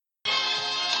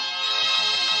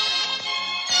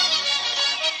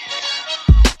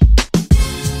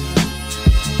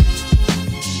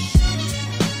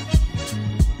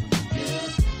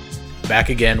back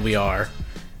again. We are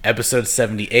episode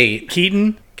 78.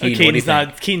 Keaton,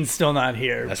 Keaton's still not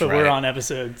here. That's but right. We're on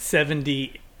episode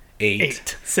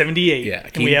 78. 78. Yeah,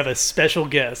 and we have a special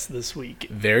guest this week.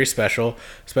 Very special.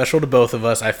 Special to both of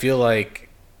us. I feel like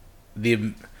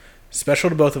the special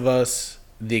to both of us,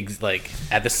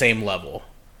 at the same level.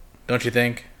 Don't you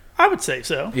think? I would say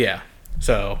so. Yeah.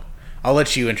 So I'll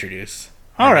let you introduce.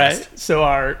 All right. So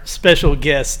our special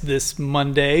guest this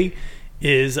Monday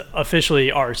is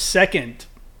officially our second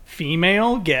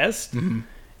female guest, and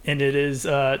it is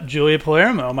Julia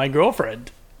Palermo, my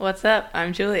girlfriend. What's up?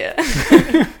 I'm Julia.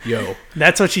 Yo.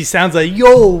 That's what she sounds like.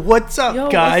 Yo, what's up, Yo,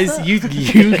 guys? what's up?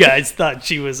 You guys thought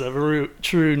she was a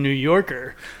true New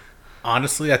Yorker.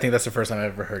 Honestly, I think that's the first time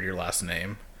I've ever heard your last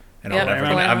name. And Yep,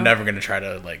 I'm never gonna try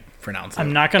to pronounce it.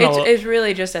 I'm not gonna. It's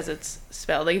really just as it's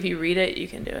spelled. Like if you read it, you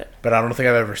can do it. But I don't think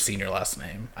I've ever seen your last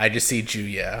name. I just see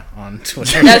Julia on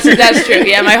Twitter. That's true.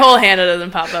 Yeah, my whole handle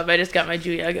doesn't pop up. I just got my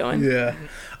Julia going. Yeah.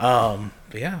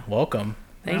 But yeah, welcome.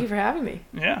 Thank you for having me.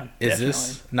 Yeah. Is definitely.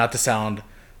 this not to sound?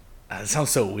 It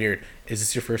sounds so weird. Is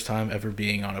this your first time ever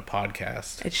being on a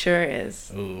podcast? It sure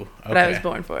is. Ooh, okay. But I was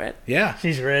born for it. Yeah,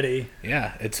 She's ready.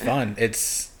 yeah. It's fun.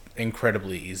 It's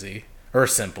incredibly easy or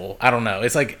simple. I don't know.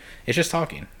 It's just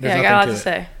talking. There's Yeah, I got a lot nothing to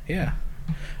say. Yeah.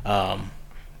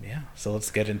 Yeah. So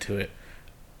let's get into it.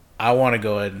 I want to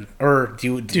go ahead. Or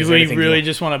do Do is there we anything really you-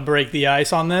 just want to break the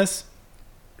ice on this?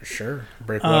 Sure.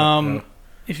 Break what?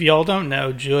 If y'all don't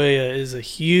know, Julia is a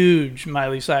huge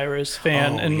Miley Cyrus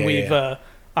fan, Oh, and yeah.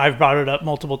 I've brought it up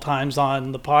multiple times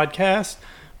on the podcast.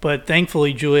 But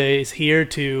thankfully, Julia is here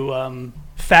to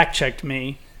fact check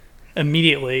me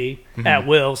immediately at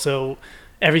will. So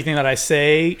everything that I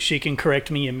say, she can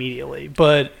correct me immediately.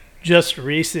 But just of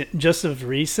recent,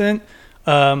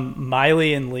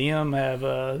 Miley and Liam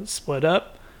have split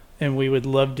up. And we would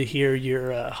love to hear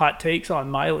your hot takes on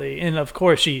Miley. And, of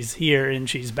course, she's here and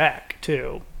she's back,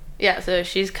 too. Yeah, so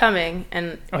she's coming,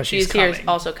 and she's she's here is coming.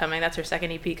 also coming. That's her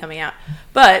second EP coming out.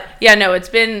 But, yeah, no, it's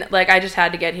been, I just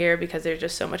had to get here because there's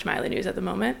just so much Miley news at the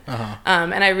moment. Uh-huh.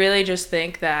 And I really just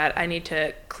think that I need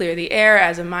to clear the air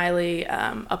as a Miley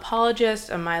apologist,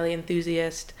 a Miley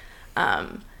enthusiast.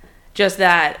 Just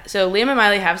that, so Liam and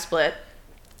Miley have split.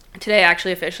 Today,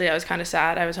 actually, officially, I was kind of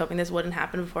sad. I was hoping this wouldn't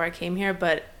happen before I came here,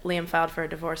 but Liam filed for a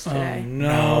divorce today.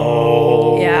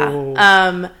 No.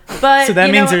 Yeah. But So that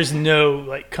you means know, there's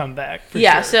no, comeback. For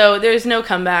yeah, sure. so there's no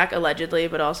comeback allegedly,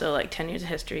 but also 10 years of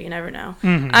history. You never know.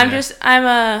 Mm-hmm.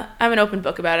 I'm an open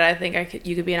book about it. I think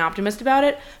you could be an optimist about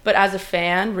it, but as a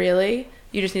fan, really,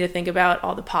 you just need to think about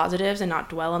all the positives and not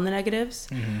dwell on the negatives.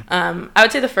 I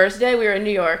would say the first day we were in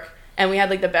New York and we had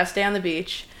the best day on the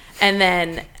beach, and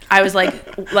then I was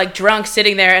like drunk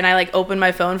sitting there, and I opened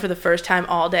my phone for the first time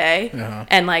all day,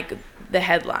 and the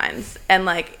headlines, and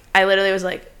I literally was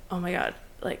like, oh my god,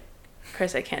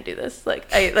 Chris, I can't do this.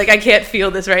 I can't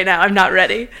feel this right now. I'm not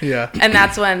ready. Yeah. And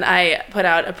that's when I put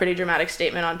out a pretty dramatic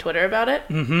statement on Twitter about it.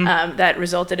 That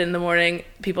resulted in the morning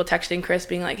people texting Chris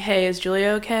being like, hey, is Julia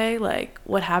okay?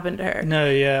 What happened to her? No,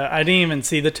 yeah. I didn't even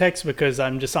see the text because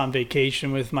I'm just on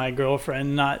vacation with my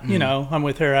girlfriend. Not, I'm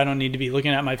with her. I don't need to be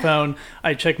looking at my phone.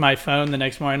 I check my phone the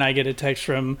next morning. I get a text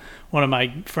from one of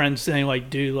my friends saying,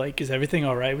 dude, is everything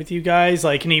all right with you guys?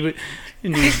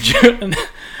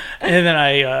 And then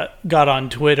I got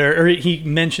on Twitter, or he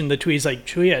mentioned the tweet. He's like,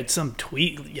 Julia had some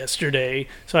tweet yesterday.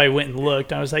 So I went and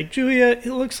looked. I was like, Julia, it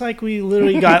looks like we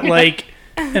literally got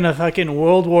in a fucking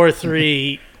World War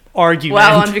III argument.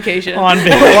 While on vacation.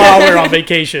 While we're on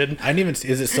vacation. I didn't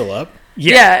even. Is it still up?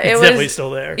 Yeah, it's definitely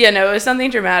still there. Yeah, no, it was something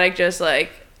dramatic, just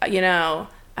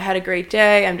I had a great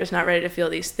day. I'm just not ready to feel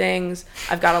these things.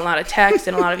 I've got a lot of texts,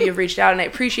 and a lot of you have reached out, and I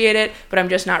appreciate it, but I'm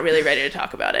just not really ready to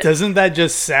talk about it. Doesn't that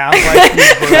just sound like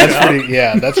we broke up?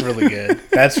 Yeah, that's really good.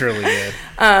 That's really good.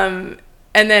 And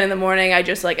then in the morning, I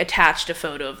just attached a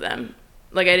photo of them.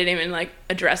 I didn't even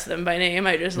address them by name.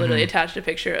 I just literally attached a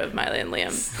picture of Miley and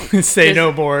Liam. Say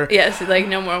no more. Yes,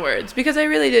 no more words, because I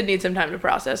really did need some time to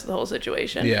process the whole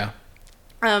situation. Yeah.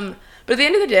 But at the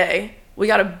end of the day, we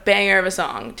got a banger of a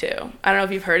song too. I don't know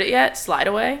if you've heard it yet. Slide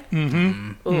Away.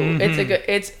 Mm-hmm. Ooh,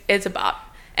 it's a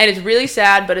bop, and it's really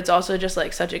sad, but it's also just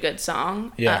such a good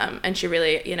song. Yeah. And she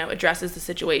really addresses the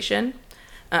situation.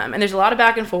 And there's a lot of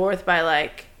back and forth by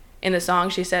in the song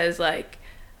she says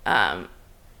I'm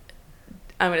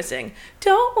gonna sing,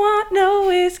 don't want no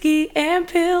whiskey and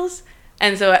pills.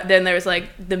 And so then there was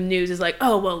the news is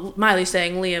oh, well, Miley's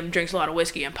saying Liam drinks a lot of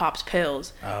whiskey and pops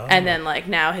pills. Oh. And then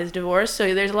now his divorce.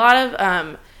 So there's a lot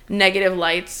of negative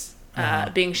lights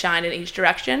being shined in each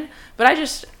direction. But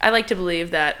I like to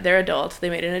believe that they're adults. They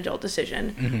made an adult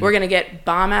decision. Mm-hmm. We're going to get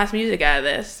bomb-ass music out of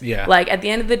this. Yeah. At the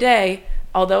end of the day,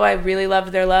 although I really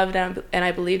loved their love and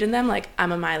I believed in them, like,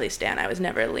 I'm a Miley stan. I was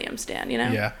never a Liam stan, you know?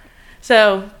 Yeah.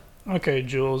 So. Okay,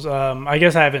 Jules. I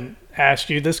guess I haven't asked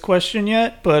you this question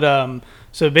yet, but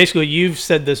so basically you've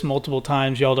said this multiple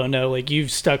times. Y'all don't know, like,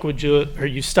 you've stuck with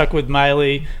you stuck with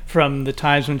Miley from the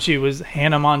times when she was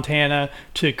Hannah Montana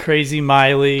to Crazy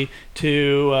Miley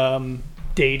to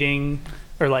dating,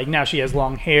 or like now she has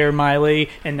long hair Miley,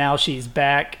 and now she's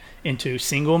back into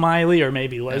single Miley, or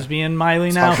maybe lesbian Miley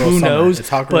It's now. Hot Girl Who Summer. knows? It's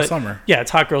Hot Girl But, Summer. Yeah, it's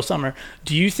Hot Girl Summer.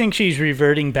 Do you think she's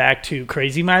reverting back to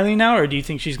Crazy Miley now, or do you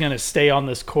think she's going to stay on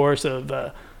this course of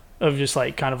just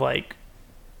like kind of like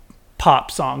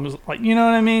pop songs, like, you know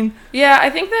what I mean? Yeah, I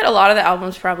think that a lot of the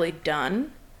album's probably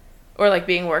done or like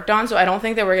being worked on, so I don't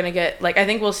think that we're gonna get, like, I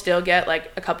think we'll still get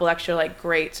like a couple extra like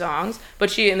great songs, but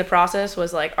she in the process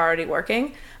was like already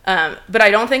working. But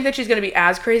I don't think that she's going to be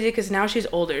as crazy because now she's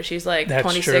older. She's like That's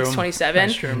 26, true. 27.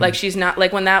 That's true. Like, she's not,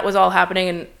 like, when that was all happening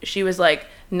and she was like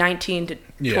 19 to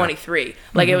 23.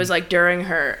 Like, it was like during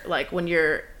her, like, when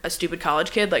you're a stupid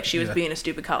college kid, like, she was being a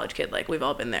stupid college kid. Like, we've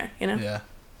all been there, you know? Yeah.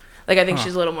 Like, I think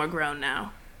she's a little more grown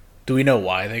now. Do we know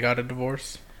why they got a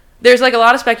divorce? There's like a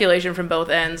lot of speculation from both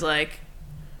ends. Like,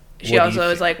 she What do you also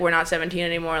is think? like, we're not 17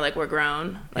 anymore. Like, we're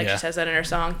grown. Like, Yeah. she says that in her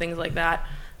song, things like that.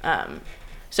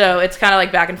 So it's kind of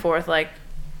like back and forth, like,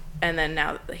 and then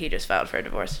now he just filed for a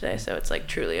divorce today, so it's like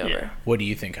truly over. Yeah. What do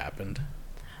you think happened?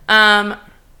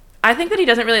 I think that he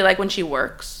doesn't really like when she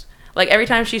works. Like, every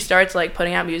time she starts like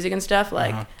putting out music and stuff,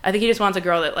 like, I think he just wants a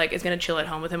girl that like is gonna chill at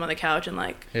home with him on the couch and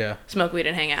like Yeah. smoke weed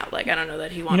and hang out. Like, I don't know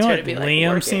that he You wants know her what to be like Liam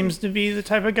working. seems to be the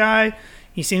type of guy?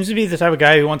 He seems to be the type of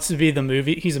guy who wants to be the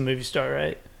movie. He's a movie star,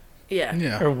 right? Yeah.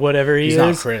 Yeah. Or whatever he He's is.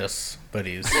 not Chris, but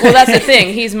he's Well, that's the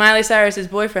thing. He's Miley Cyrus's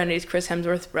boyfriend. He's Chris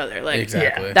Hemsworth's brother. Like,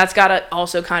 exactly. that's gotta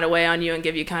also kind of weigh on you and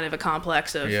give you kind of a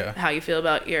complex of Yeah. how you feel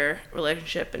about your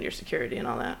relationship and your security and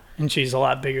all that. And she's a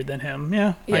lot bigger than him.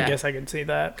 Yeah, I Yeah. guess I can see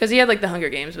that. Because he had like the Hunger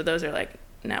Games, but those are like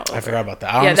now over. I forgot about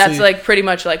that. Yeah, Honestly, that's like pretty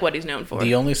much like what he's known for.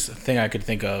 the only thing I could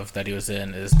think of that he was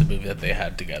in is the movie that they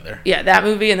had together. Yeah, that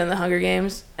movie and then the Hunger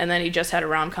Games, and then he just had a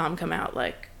rom-com come out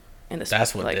like in the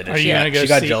That's what like, did it. Are you She got, gonna go she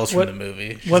got see- jealous what- from the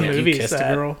movie. She's what like, movie you is kissed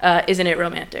that? a girl? Isn't It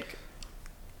Romantic?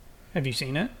 Have you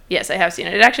seen it? Yes, I have seen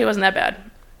it. It actually wasn't that bad.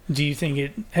 Do you think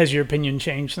it has your opinion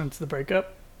changed since the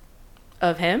breakup?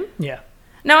 Of him? Yeah.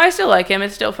 No, I still like him.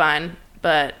 It's still fine,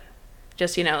 but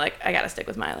just, you know, like, I gotta stick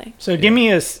with Miley. So give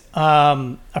me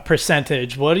a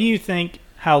percentage. What do you think?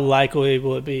 How likely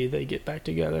will it be they get back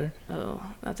together? Oh,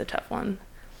 that's a tough one.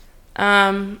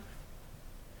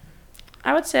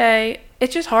 I would say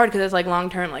it's just hard because it's like long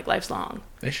term, like life's long.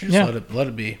 They should just Yeah. let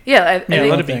it be. Yeah, I Yeah,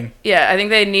 think, let it be. Thing. yeah, I think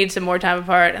they need some more time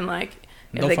apart and like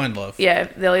if They'll they- find love. Yeah,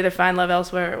 they'll either find love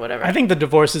elsewhere or whatever. I think the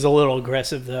divorce is a little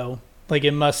aggressive, though. Like,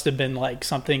 it must have been like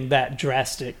something that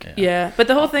drastic. Yeah, but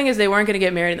the whole thing is they weren't going to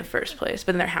get married in the first place,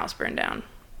 but then their house burned down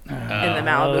in the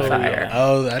Malibu Oh, fire.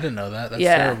 Oh, I didn't know that. That's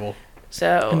Yeah. terrible.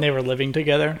 So And they were living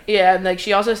together. yeah, and like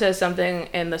she also says something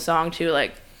in the song too,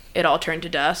 like it all turned to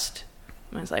dust.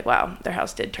 And I was like, wow, their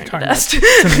house did turn to Turned to- dust.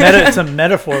 It's a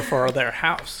metaphor for their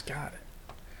house. Got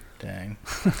it. Dang.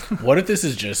 What if this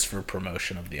is just for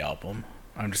promotion of the album?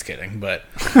 I'm just kidding, but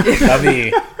that'd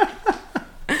be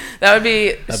That would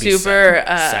be super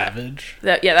savage.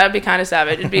 That would be kind of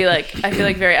savage. It'd be like I feel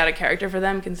like very out of character for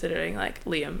them, considering like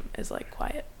Liam is like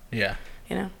quiet, Yeah.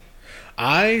 you know.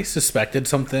 I suspected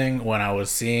something when I was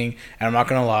seeing, and I'm not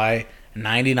gonna lie,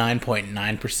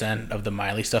 99.9% of the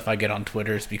Miley stuff I get on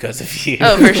Twitter is because of you.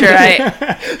 Oh, for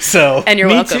sure. So And you're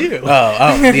Me welcome. too.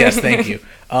 oh yes, thank you.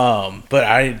 But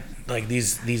I like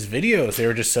these videos. They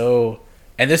were just so,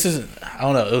 and this is, I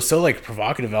don't know, it was so like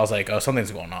provocative. I was like, oh,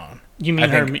 something's going on. You mean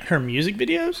I think- her music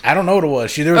videos? I don't know what it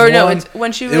was. There was Or no, one- it's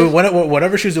when she it was.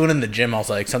 whatever she was doing in the gym. I was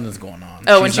like, something's going on.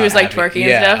 Oh, when She's she was, not like, happy. twerking and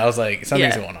yeah, stuff? I was like,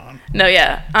 something's Yeah. going on. No,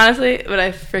 yeah, honestly, but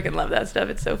I freaking love that stuff.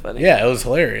 It's so funny. Yeah, it was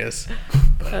hilarious.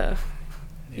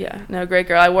 Yeah, no, great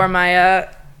girl. I wore my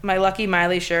my Lucky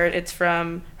Miley shirt. It's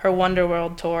from her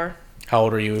Wonderworld tour. How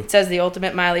old are you? It says the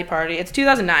Ultimate Miley Party. It's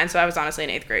 2009, so I was honestly in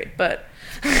 8th grade, but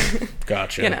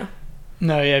Gotcha. you know.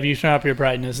 No, yeah. If you turn up your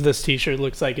brightness, this T-shirt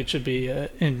looks like it should be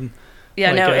in.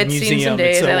 Yeah, Like no, a it's seen some museum,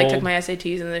 days. it's so I like took old. my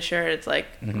SATs in this shirt. It's like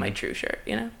my true shirt,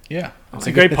 you know. Yeah, It's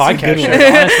a great podcast good one.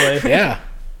 shirt, honestly. Yeah.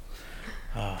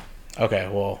 Okay.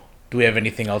 Well, do we have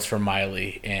anything else for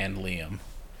Miley and Liam?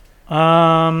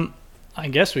 I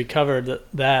guess we covered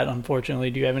that. Unfortunately,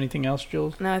 do you have anything else,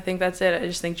 Jules? No, I think that's it. I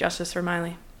just think justice for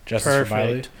Miley. Justice for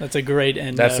Miley. Perfect. That's a great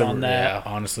end That's note on that.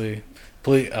 yeah. Honestly,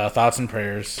 please, thoughts and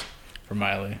prayers for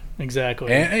Miley.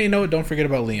 Exactly. And you know what? Don't forget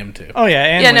about Liam too. Oh yeah,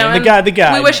 and Yeah, no, Liam, the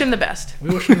guy. We wish him the best, We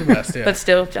wish him the best. Yeah. but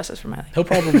still justice for Miley. He'll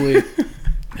probably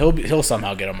he'll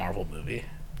somehow get a Marvel movie.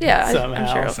 Yeah, I'm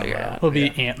Somehow, sure he'll figure it out. He'll be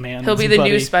Yeah. Ant-Man. He'll be the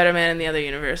new Spider-Man in the other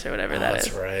universe or whatever that That's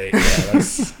is. right. Yeah,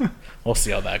 that's. We'll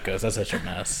see how that goes. That's such a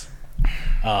mess.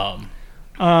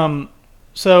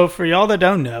 So for y'all that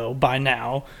don't know by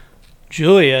now,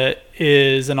 Julia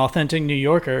is an authentic New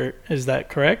Yorker. Is that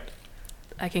correct?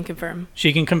 I can confirm.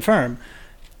 She can confirm.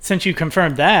 Since you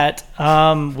confirmed that,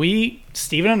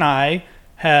 Steven and I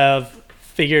have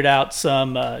figured out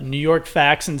some New York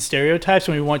facts and stereotypes,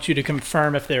 and we want you to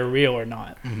confirm if they're real or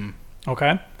not. Mm-hmm.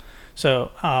 Okay?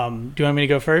 So, do you want me to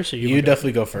go first? Or You wanna go?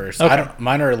 definitely go first. Okay.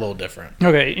 Mine are a little different.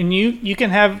 Okay, and you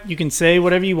can say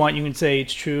whatever you want. You can say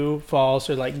it's true, false,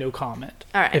 or like no comment.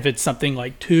 All right. If it's something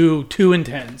like too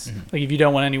intense, like if you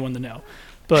don't want anyone to know.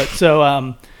 But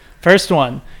so, first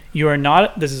one, you are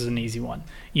not. This is an easy one.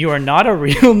 You are not a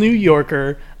real New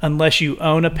Yorker unless you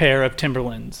own a pair of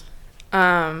Timberlands.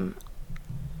 I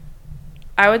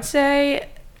would say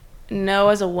no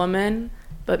as a woman,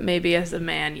 but maybe as a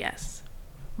man, yes.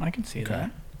 I can see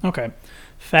that. Okay.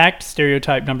 Fact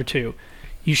stereotype number 2.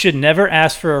 You should never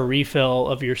ask for a refill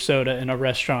of your soda in a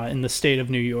restaurant in the state of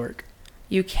New York.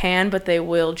 You can, but they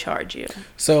will charge you.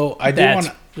 So I do want.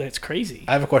 That's crazy.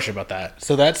 I have a question about that.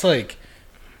 So that's like.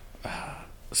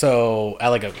 So at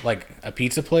like a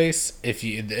pizza place,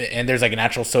 and there's like an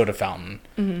actual soda fountain,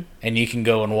 and you can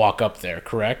go and walk up there,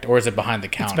 correct? Or is it behind the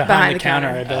counter? It's Behind the the counter,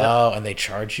 counter. I bet. Oh, and they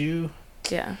charge you.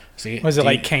 Yeah. See, Was it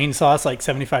like cane sauce, like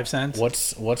 75 cents?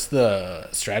 What's the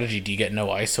strategy? Do you get no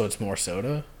ice so it's more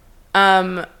soda?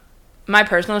 My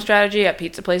personal strategy at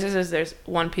pizza places is there's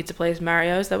one pizza place,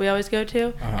 Mario's, that we always go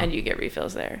to, and you get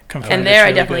refills there. Confirmed. And It's there I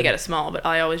really definitely good. get a small, but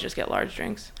I always just get large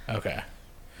drinks. Okay,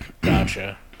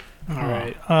 gotcha. All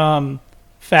right.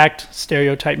 Fact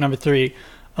stereotype number 3.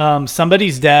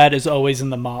 Somebody's dad is always in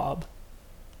the mob.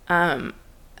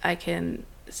 I can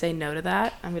say no to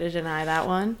that. I'm going to deny that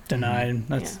one. Denied.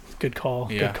 That's good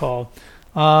call. Yeah. Good call.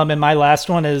 And my last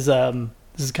one is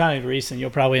this is kind of recent. You'll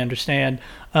probably understand.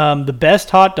 The best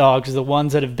hot dogs are the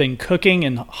ones that have been cooking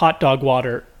in hot dog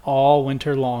water all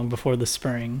winter long before the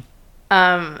spring.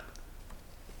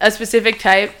 A specific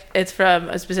type, it's from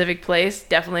a specific place,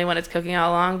 definitely when it's cooking all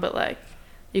along, but like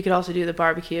you could also do the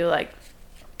barbecue, like,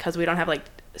 because we don't have like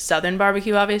southern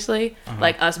barbecue, obviously.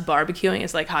 Like us barbecuing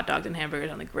is like hot dogs and hamburgers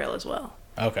on the grill as well.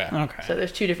 Okay. Okay. So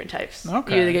there's 2 different types.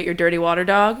 Okay. You either get your dirty water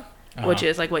dog, which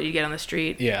is like what you get on the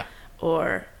street, Yeah.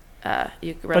 or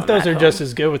you grill But those them are at just home.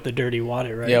 as good with the dirty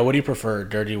water, right? Yeah. What do you prefer,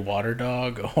 dirty water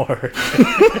dog or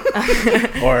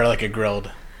or like a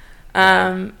grilled?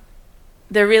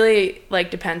 They're really like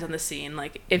depends on the scene.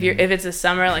 Like if you're if it's the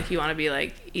summer, like you want to be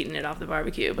like eating it off the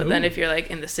barbecue. But then if you're like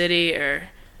in the city or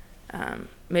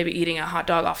maybe eating a hot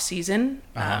dog off season,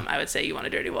 I would say you want a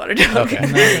dirty water dog.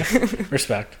 Okay.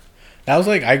 Respect. That was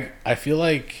like I feel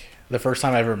like the first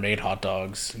time I ever made hot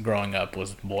dogs growing up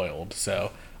was boiled.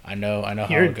 So I know how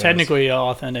You're it goes. technically an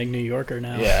authentic New Yorker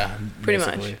now. Yeah. Pretty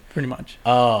much. basically. Pretty much.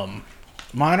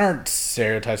 Mine aren't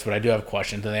stereotypes, but I do have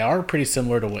questions, and they are pretty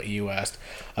similar to what you asked.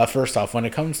 First off, when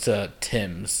it comes to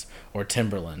Tim's or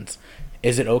Timberlands,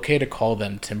 is it okay to call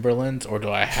them Timberlands, or do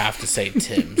I have to say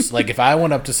Tim's? Like, if I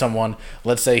went up to someone,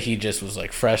 let's say he just was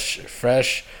like fresh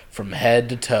from head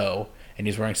to toe, and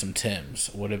he's wearing some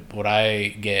Tim's, would I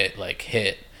get like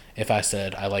hit if I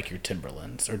said I like your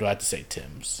Timberlands, or do I have to say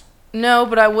Tim's? No,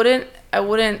 but I wouldn't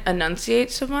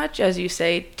enunciate so much as you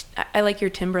say. I like your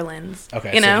Timberlands.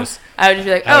 Okay, you so know, just, I would just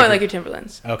be like, I oh, like I like your- your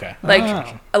Timberlands. Okay. Like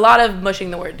Oh. a lot of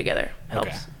mushing the word together helps.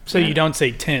 Okay. So you don't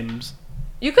say Tim's.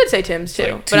 You could say Tim's too,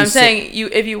 Like but I'm two saying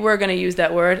if you were gonna use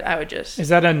that word, I would just Is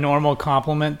that a normal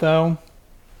compliment, though?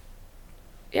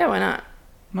 yeah, why not?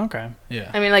 Okay.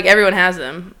 Yeah. I mean, like everyone has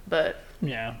them, but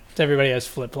Yeah. Everybody has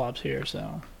flip-flops here,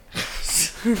 so.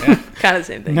 kind of the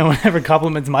same thing. No one ever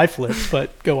compliments my flips,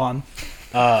 but go on.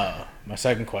 My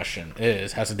second question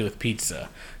has to do with pizza.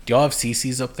 Do y'all have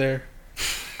CC's up there?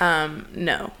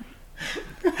 No,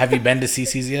 Have you been to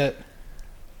CC's yet?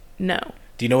 no,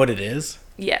 Do you know what it is?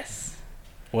 yes.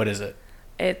 What is it?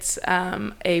 It's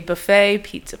a buffet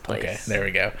pizza place. Okay, there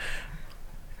we go.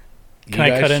 Can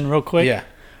I cut in real quick? Yeah.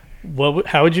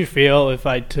 How would you feel if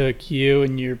I took you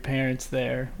and your parents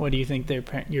there? What do you think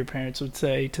your parents would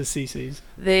say to Cece's?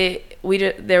 There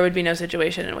would be no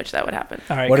situation in which that would happen.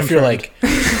 All right. What if you're confirmed.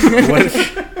 like, what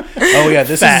if, oh yeah,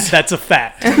 this Fact. is, That's a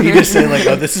fact. you just say like,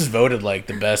 oh, this is voted like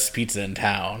the best pizza in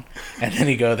town. And then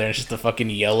you go there and it's just the fucking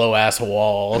yellow ass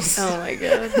walls Oh my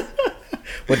god.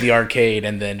 with the arcade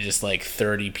and then just like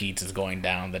 30 pizzas going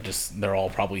down they're all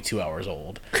probably 2 hours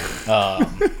old.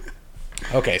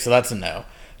 Okay, so that's a no.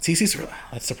 CC's,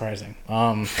 that's surprising.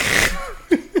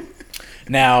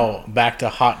 Now, back to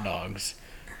hot dogs.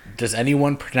 Does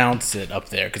anyone pronounce it up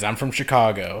there? Because I'm from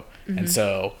Chicago, and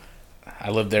so I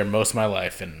lived there most of my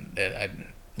life, and I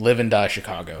live and die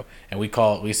Chicago, and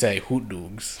we say hoot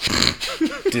dogs.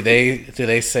 do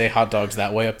they say hot dogs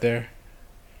that way up there?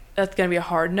 That's gonna be a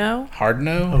hard no. Hard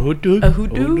no? A hoot dog? A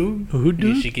hoot dog? A hoot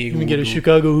dog? Chicago Let me get a hoot dog.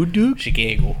 Chicago hoot dog?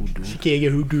 Chicago hoot dog. Chicago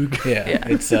hoot dog. Yeah,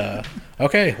 it's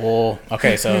okay. Well,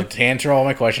 okay. So to answer all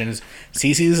my questions,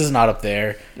 CC's is not up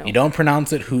there. No. You don't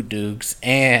pronounce it hoot dogs,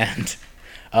 and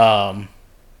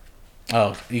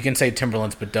you can say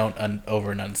Timberlands, but don't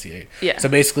over enunciate. Yeah. So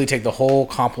basically, take the whole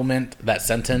compliment, that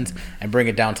sentence, and bring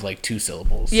it down to like 2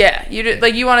 syllables. Yeah,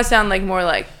 you want to sound like more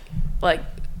like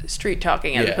street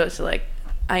talking as Yeah. opposed to like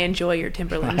I enjoy your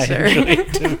Timberlands, I sir. enjoy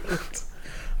Timberlands.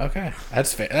 Okay,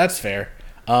 that's fair. That's fair.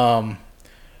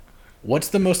 What's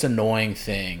the most annoying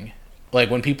thing? Like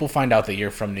when people find out that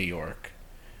you're from New York,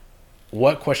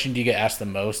 what question do you get asked the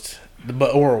most?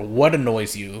 Or what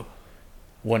annoys you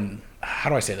when? How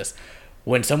do I say this?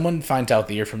 When someone finds out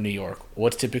that you're from New York,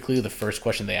 what's typically the first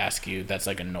question they ask you that's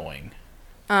like annoying?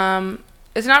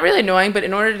 It's not really annoying, but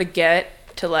in order to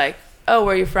get to like, oh,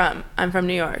 where are you from? I'm from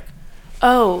New York.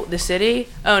 Oh, the city?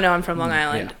 Oh no, I'm from Long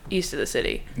Island, east of the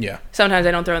city. Yeah. Sometimes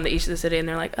I don't throw in the east of the city, and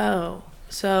they're like, oh,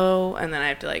 so, and then I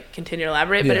have to like continue to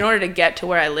elaborate. But in order to get to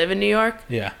where I live in New York,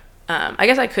 Yeah. I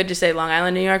guess I could just say Long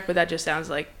Island, New York, but that just sounds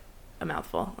like a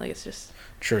mouthful. Like it's just.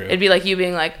 True. It'd be like you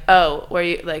being like, oh, where are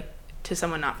you, like, to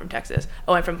someone not from Texas.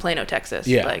 Oh, I'm from Plano, Texas.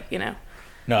 Yeah. Like, you know.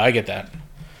 No, I get that.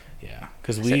 Yeah,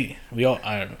 because we all.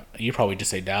 I don't know, you probably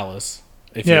just say Dallas.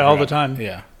 If Yeah, you ever all the got- time.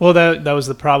 Yeah. Well, that was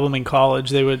the problem in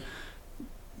college.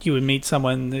 You would meet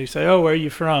someone, they say, oh, where are you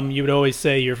from? You would always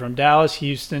say you're from Dallas,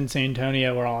 Houston, San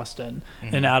Antonio, or Austin.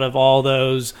 Mm-hmm. And out of all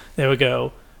those, they would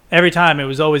go, every time it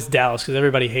was always Dallas because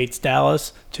everybody hates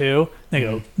Dallas too. They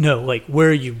go, no, like, where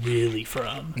are you really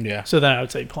from? Yeah. So then I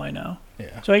would say Plano.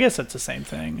 Yeah. So I guess that's the same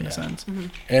thing in Yeah. a sense.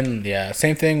 And yeah,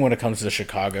 same thing when it comes to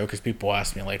Chicago, because people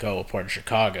ask me like, "Oh, what part of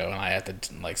Chicago?" And I have to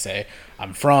like say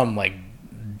I'm from like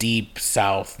deep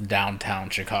south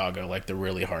downtown Chicago, like the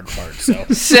really hard part. So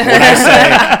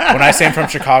when I say I'm from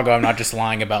Chicago, I'm not just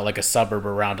lying about like a suburb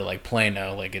around to like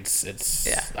Plano. Like it's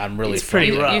Yeah. I'm really It's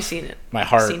pretty from, rough. You've seen it. my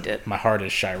heart. Seen it. My heart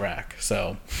is Chirac.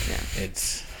 So Yeah.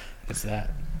 it's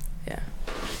that. Yeah.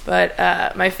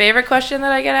 But my favorite question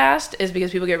that I get asked is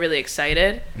because people get really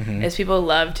excited. Mm-hmm. Is people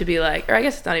love to be like, or I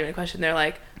guess it's not even a question. They're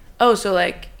like, oh, so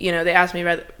like, you know, they ask me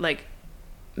rather like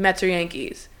Mets or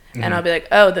Yankees. Mm-hmm. And I'll be like,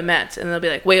 oh, the Mets. And they'll be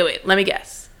like, wait, let me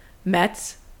guess.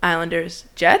 Mets, Islanders,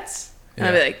 Jets? And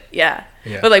I'll be Yeah. like, yeah.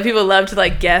 Yeah. But like people love to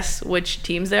like guess which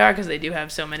teams they are because they do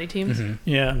have so many teams. Mm-hmm.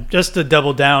 Yeah, just to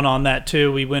double down on that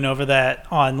too, we went over that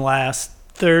on last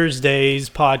Thursday's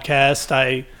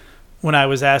podcast. When I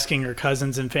was asking her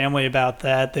cousins and family about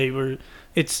that,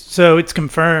 it's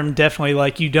confirmed definitely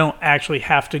like you don't actually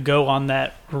have to go on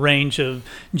that range of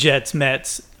Jets,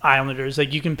 Mets, Islanders.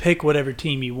 Like you can pick whatever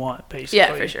team you want, basically.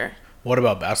 Yeah, for sure. What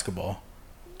about basketball?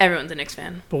 Everyone's a Knicks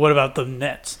fan. But what about the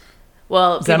Nets?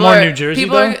 Well, Is that more New Jersey,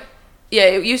 though? Yeah,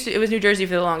 it was New Jersey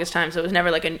for the longest time, so it was never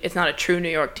like it's not a true New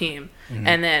York team. Mm-hmm.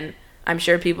 And then I'm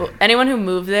sure anyone who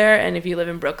moved there, and if you live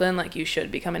in Brooklyn, like you should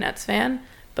become a Nets fan.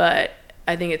 But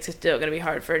I think it's still going to be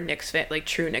hard for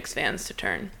true Knicks fans to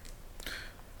turn.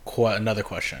 Another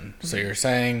question. So you're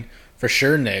saying for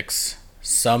sure Knicks,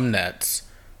 some Nets.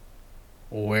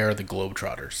 Where are the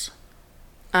Globetrotters?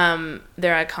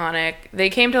 They're iconic. They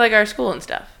came to like our school and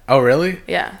stuff. Oh, really?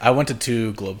 Yeah. I went to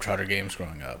 2 Globetrotter games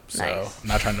growing up, so Nice. I'm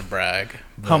not trying to brag.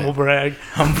 but- Humble brag.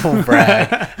 Humble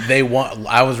brag. They won.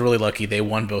 I was really lucky. They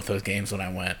won both those games when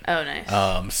I went. Oh,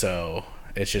 nice. So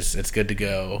it's good to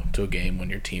go to a game when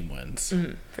your team wins.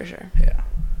 For sure. Yeah,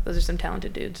 Those are some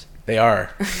talented dudes. they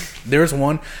are. There's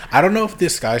one. I don't know if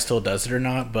this guy still does it or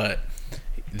not, but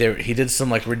he did some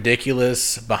like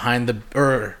ridiculous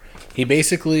he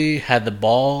basically had the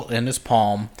ball in his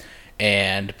palm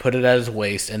and put it at his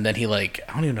waist, and then he like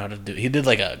I don't even know how to do. He did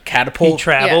like a catapult. He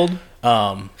traveled.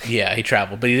 Yeah, he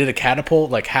traveled, but he did a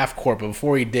catapult like half court. But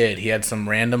before he did, he had some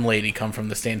random lady come from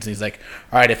the stands, and he's like,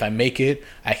 "All right, if I make it,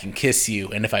 I can kiss you,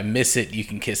 and if I miss it, you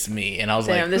can kiss me." And I was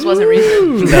Damn, like, this wasn't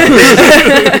recent.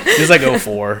 "This is like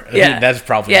 04." Yeah. That's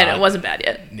probably Yeah, not, no, it wasn't bad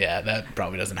yet. Yeah, that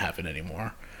probably doesn't happen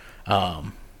anymore.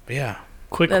 But yeah,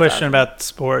 Quick That's question awesome. about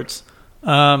sports.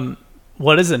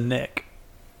 What is a Nick?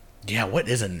 yeah. What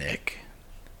is a Nick?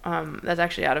 That's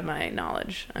actually out of my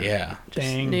knowledge. Yeah. Just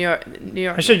Dang. New York.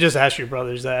 I should just ask your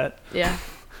brothers that. Yeah.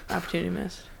 Opportunity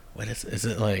missed. What is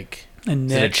it like? A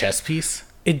Is it a Nick. chess piece?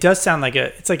 It does sound like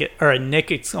a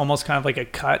Nick. It's almost kind of like a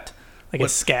cut, like a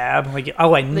What? scab. Like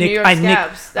I The New nick. York I nick.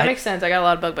 Scabs. That makes sense. I got a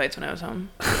lot of bug bites when I was home.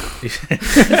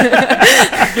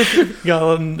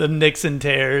 Got the nicks and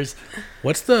tears.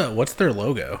 What's their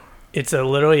logo? It's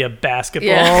literally a basketball,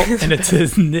 Yeah. and it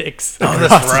says Knicks. Oh,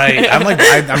 that's right.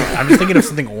 I'm just thinking of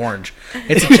something orange.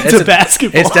 It's a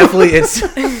basketball. It's definitely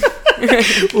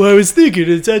Well, I was thinking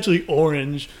it's actually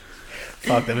orange.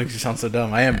 Fuck, that makes you sound so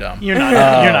dumb. I am dumb. You're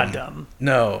not. You're not dumb.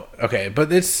 No, okay,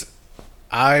 but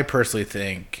I personally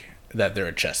think that they're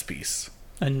a chess piece,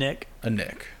 A Nick. a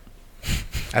nick.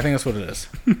 I think that's what it is.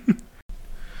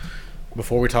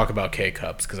 Before we talk about K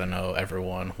cups, because I know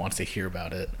everyone wants to hear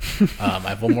about it, I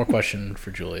have one more question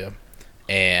for Julia,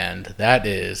 and that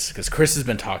is because Chris has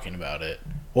been talking about it.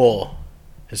 Well,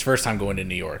 his first time going to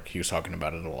New York, he was talking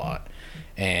about it a lot,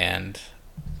 and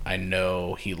I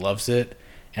know he loves it.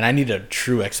 And I need a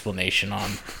true explanation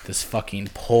on this fucking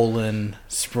Poland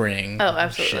Spring. Oh,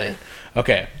 absolutely. Shit.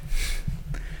 Okay.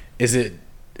 Is it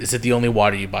the only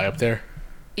water you buy up there?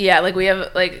 Yeah, like we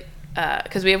have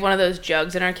because we have one of those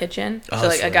jugs in our kitchen, so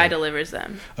like a guy delivers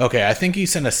them. Okay, I think he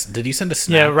sent us. Did he send a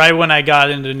snap? Yeah, right when I got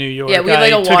into New York, Yeah, we had,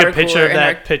 like, a took water a picture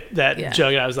cooler of in that Yeah.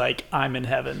 jug, and I was like, I'm in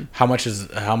heaven. How much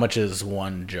is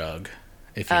one jug?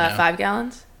 If you know. 5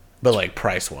 gallons. But like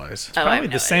price wise. Oh, I Probably have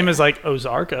the no same idea. as like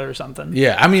Ozarka or something.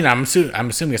 Yeah, I mean, I'm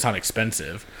assuming it's not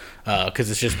expensive, because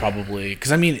it's just probably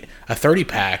because I mean a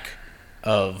 30-pack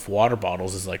of water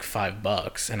bottles is like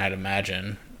 $5, and I'd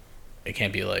imagine it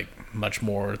can't be like much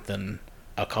more than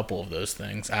a couple of those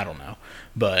things. I don't know,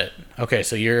 but okay,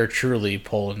 so you're truly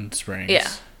Poland Springs. Yeah.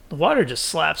 The water just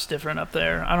slaps different up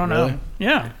there. I don't Really? know.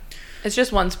 Yeah. It's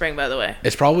just one spring, by the way.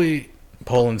 It's probably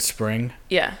Poland Spring.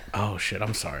 Yeah. Oh shit,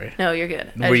 I'm sorry. No, you're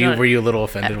good. Were you a little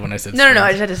offended when I said No, Springs? I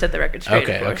just had to set the record straight.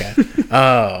 Okay, of course. okay.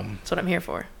 That's what I'm here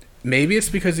for. Maybe it's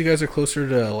because you guys are closer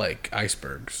to like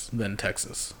icebergs than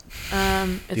Texas.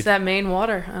 It's that Maine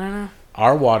water. I don't know.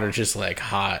 Our water's just like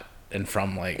hot and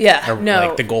from like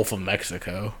like the Gulf of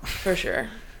Mexico. For sure.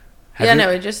 Have Yeah, you- no,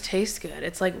 it just tastes good.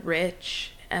 It's like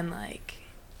rich and like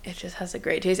it just has a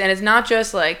great taste. And it's not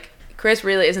just like Chris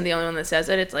really isn't the only one that says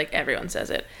it. It's like everyone says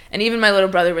it. And even my little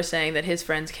brother was saying that his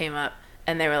friends came up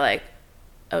and they were like,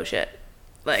 "Oh shit."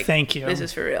 Like, Thank you. This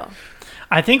is for real.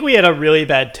 I think we had a really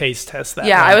bad taste test that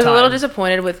Yeah, one I was a little time.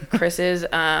 disappointed with Chris's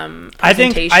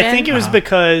presentation. I think it was Uh-huh.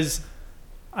 because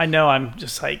I know I'm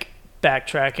just like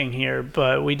backtracking here,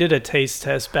 but we did a taste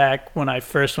test back when I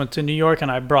first went to New York,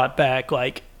 and I brought back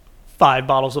like 5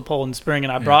 bottles of Poland Spring,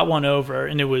 and I brought one over,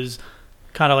 and it was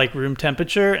kind of like room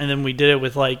temperature, and then we did it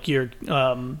with like your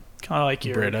kind of like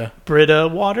your Brita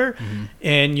water,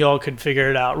 and y'all could figure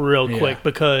it out real quick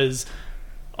because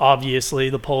obviously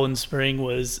the Poland Spring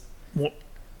was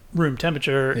room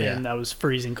temperature, and that was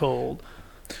freezing cold.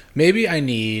 Maybe I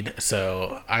need.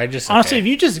 So I just Honestly,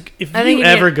 okay. if you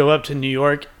ever go up to New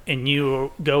York and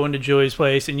you go into Joey's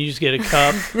place and you just get a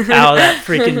cup out of that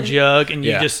freaking jug and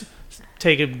you just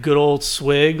take a good old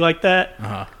swig like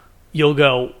that, you'll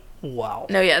go, wow.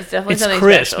 No, yeah, it's definitely It's something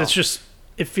crisp. special. It's just,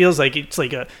 it feels like it's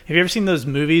like a. Have you ever seen those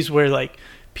movies where like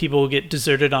people get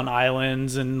deserted on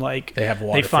islands and like They have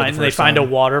water they find a time.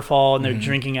 waterfall and they're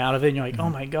drinking out of it and you're like, oh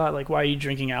my god, like why are you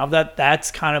drinking out of that?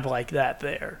 That's kind of like that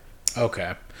there.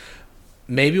 Okay.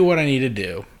 Maybe what I need to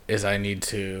do is I need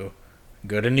to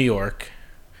go to New York,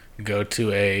 go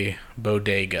to a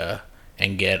bodega,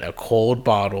 and get a cold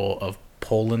bottle of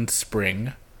Poland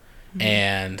Spring,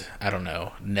 and I don't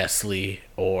know, Nestle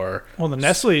or. Well, the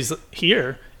Nestle's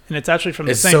here, and it's actually from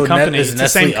the Is- same so company. Is It's the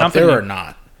Nestle same up company. there or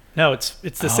not? No, it's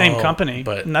the same Oh, company,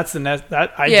 but- and that's the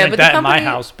that I Yeah, drink but the that in my company-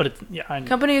 house. But it's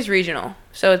Company is regional,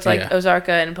 so it's like Yeah. Ozarka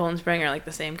and Poland Spring are like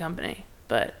the same company,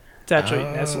 but it's actually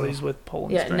Nestle's with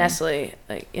Poland yeah, Spring. Nestle,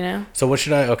 like So what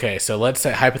should I? Okay, so let's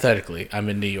say hypothetically, I'm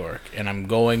in New York and I'm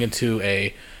going into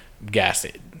a gas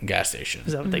station.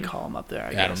 Is that what they call them up there? I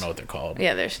guess. I don't know what they're called.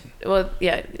 yeah, there's the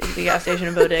gas station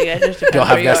and bodega. It just depends Y'all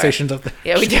have where you gas are. stations up there?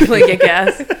 Yeah, we definitely get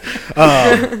gas.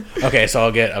 Okay, so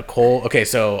I'll get a cold. Okay,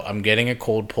 so I'm getting a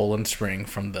cold Poland Spring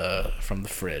from the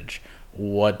fridge.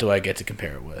 What do I get to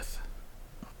compare it with?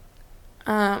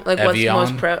 Like what's Evian?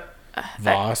 most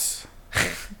Voss.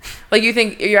 like you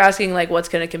think you're asking like what's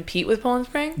going to compete with Poland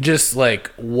Spring? Just like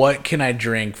what can I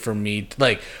drink for me?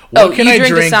 Like what can you I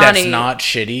drink drink that's Dasani. not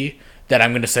shitty? That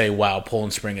I'm gonna say, wow,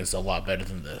 Poland Spring is a lot better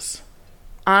than this.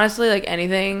 Honestly, like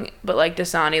anything but like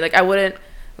Dasani. Like I wouldn't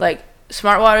like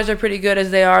Smart Waters are pretty good as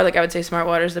they are. Like I would say Smart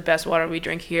Water is the best water we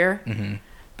drink here. Mm-hmm.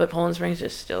 But Poland Springs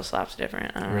just still slaps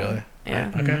different. I don't know. Really?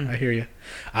 Yeah. Okay, I hear you.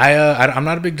 I'm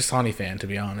not a big Dasani fan, to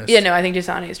be honest. Yeah, no, I think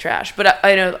Dasani is trash. But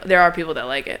I know there are people that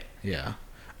like it. Yeah.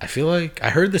 I feel like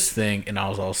I heard this thing, and I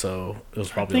was also it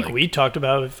was I probably think like, we talked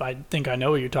about. If I think I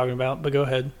know what you're talking about, but go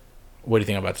ahead. what do you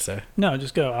think I'm about to say? No,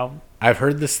 just go. I've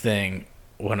heard this thing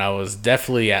when I was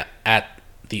definitely at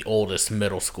the oldest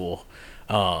middle school.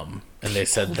 And they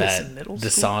said Pulled that this in middle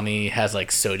Dasani has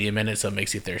like sodium in it, so it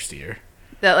makes you thirstier.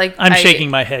 That like I'm shaking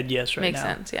my head yes right makes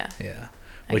now. sense. Yeah. Yeah.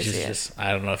 I Which can is see it. just,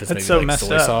 I don't know if it's That's maybe so like messed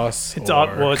soy up. sauce. It's or,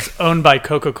 well, it's owned by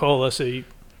Coca-Cola, so you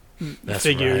that's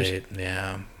figures right.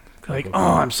 Yeah. like, Coca-Cola.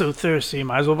 oh, I'm so thirsty,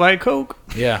 might as well buy a Coke.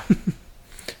 Yeah.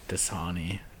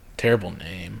 Dasani. Terrible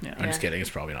name. Yeah. I'm just Yeah. kidding. It's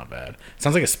probably not bad.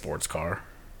 Sounds like a sports car.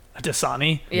 A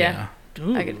Dasani. Yeah.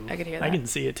 Ooh, I could hear that. I can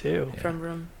see it too. From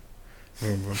room.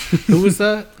 Who was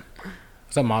that?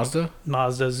 Was that Mazda?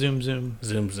 Mazda Zoom Zoom.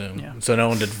 Zoom. Yeah. So no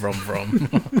one did Vroom.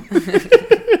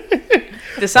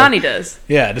 Dasani does.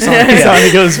 Yeah, Dasani. Yeah.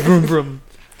 Dasani goes vroom vroom.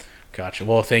 Gotcha.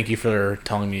 Well, thank you for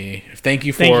telling me. Thank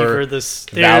you Thank you for for the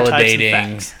stereotypes and validating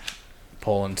facts.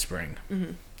 Poland Spring.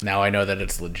 Mm-hmm. Now I know that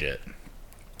it's legit.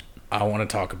 I want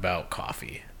to talk about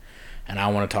coffee. And I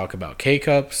want to talk about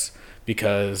K-Cups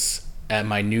because at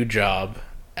my new job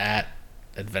at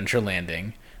Adventure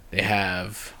Landing, they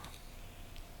have,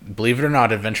 believe it or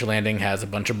not, Adventure Landing has a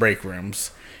bunch of break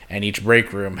rooms. And each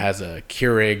break room has a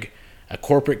Keurig, a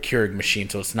corporate Keurig machine.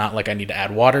 So it's not like I need to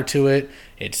add water to it.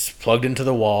 It's plugged into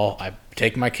the wall. I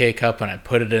take my K-Cup and I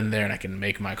put it in there and I can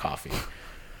make my coffee.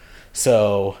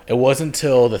 So it wasn't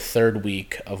until the third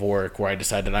week of work where I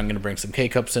decided I'm going to bring some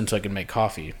K-Cups in so I can make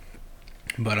coffee.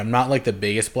 But I'm not like the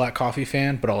biggest black coffee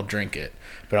fan, but I'll drink it.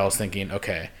 But I was thinking,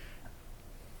 okay,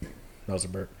 that was a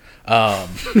burp.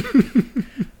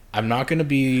 I'm not going to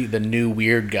be the new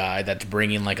weird guy that's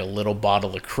bringing like a little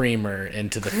bottle of creamer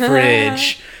into the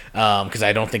fridge because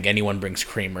I don't think anyone brings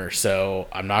creamer. So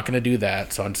I'm not going to do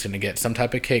that. So I'm just going to get some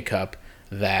type of K-Cup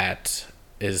that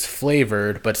is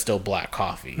flavored but still black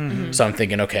coffee. Mm-hmm. So I'm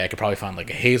thinking, okay, I could probably find like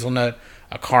a hazelnut,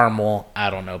 a caramel, I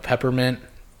don't know, peppermint.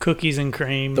 Cookies and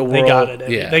cream. The They got world- it.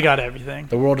 yeah. They got everything.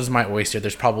 The world is my oyster.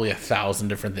 There's probably 1,000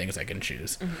 different things I can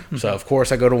choose. So of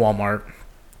course I go to Walmart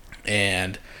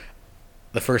and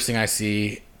the first thing I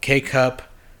see, K-Cup,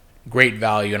 great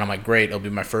value. And I'm like, great, it'll be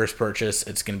my first purchase.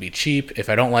 It's going to be cheap. If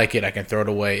I don't like it, I can throw it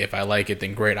away. If I like it,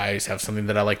 then great. I always have something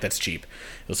that I like that's cheap.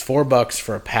 It was $4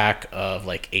 for a pack of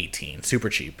like 18. Super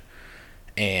cheap.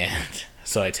 And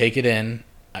so I take it in.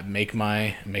 I make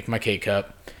my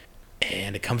K-Cup.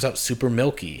 And it comes out super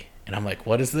milky. And I'm like,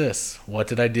 what is this? What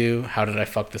did I do? How did I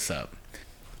fuck this up?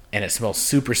 And it smells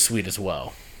super sweet as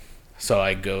well. So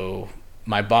I go,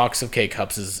 my box of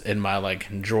K-Cups is in my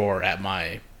like drawer at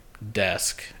my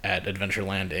desk at Adventure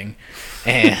Landing.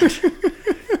 And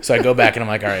so I go back and I'm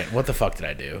like, all right, what the fuck did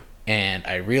I do? And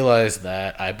I realized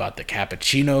that I bought the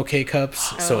cappuccino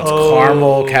K-Cups. So it's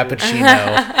caramel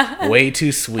cappuccino, way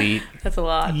too sweet. That's a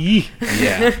lot. Yee.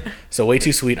 Yeah. So way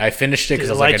too sweet. I finished it Did because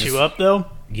it I was like, light you up though?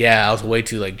 yeah, I was way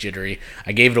too like jittery.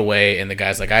 I gave it away, and the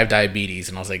guy's like, "I have diabetes,"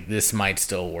 and I was like, "This might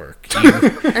still work.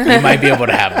 You might be able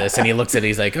to have this." And he looks at it,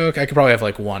 he's like, "Oh, okay, I could probably have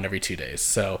like one every 2 days."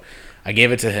 So I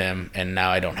gave it to him, and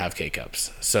now I don't have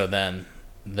K-Cups. So then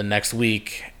the next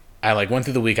week, I like went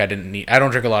through the week. I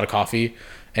don't drink a lot of coffee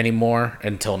anymore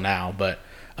until now, but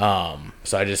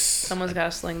so I just Someone's got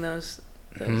to sling those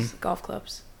golf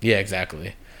clubs. yeah,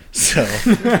 exactly. So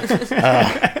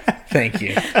thank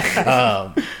you.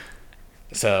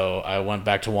 So I went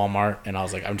back to Walmart and I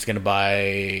was like, I'm just gonna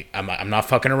buy. I'm not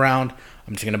fucking around.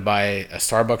 I'm just gonna buy a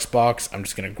Starbucks box. I'm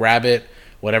just gonna grab it,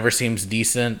 whatever seems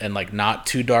decent and like not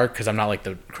too dark because I'm not like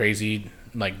the crazy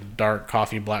like dark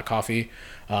coffee, black coffee.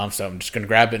 So I'm just gonna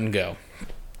grab it and go.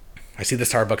 I see the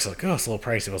Starbucks like, oh, it's a little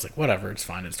pricey. I was like, whatever, it's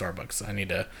fine. It's Starbucks.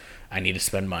 I need to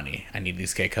spend money. I need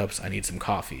these K-Cups. I need some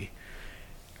coffee.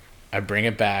 I bring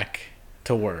it back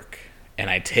to work and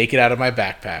I take it out of my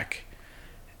backpack.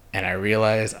 And I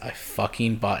realize I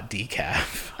fucking bought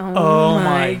decaf. Oh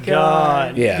my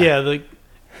god. Yeah. Yeah.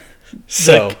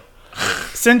 So,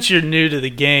 Since you're new to the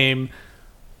game,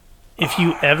 if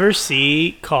you ever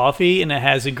see coffee and it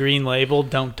has a green label,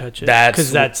 don't touch it. Because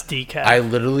that's decaf. I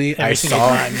literally, Every single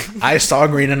time. I saw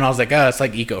green and I was like, oh, it's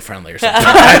like eco-friendly or something.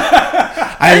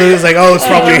 I literally was like, oh, it's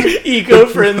probably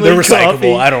eco-friendly they're recyclable.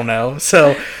 coffee. I don't know.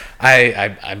 So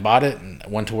I bought it and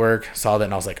went to work, saw that,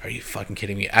 and I was like, are you fucking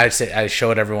kidding me? I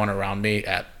showed everyone around me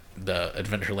at the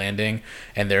Adventure Landing,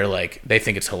 and they're like, they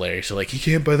think it's hilarious. They're like, you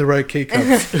can't buy the right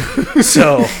K-Cups.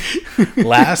 So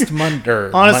last month,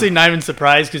 Honestly, not even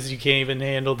surprised because you can't even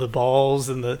handle the balls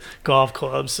and the golf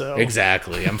clubs. So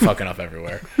exactly, I'm fucking up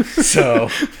everywhere. So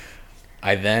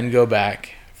I then go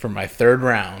back for my third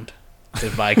round to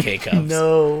buy K-Cups.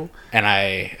 no. And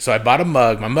I bought a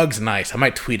mug. My mug's nice. I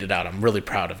might tweet it out. I'm really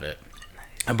proud of it.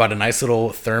 I bought a nice little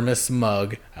thermos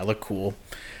mug. I look cool.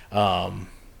 And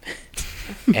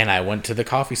I went to the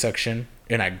coffee section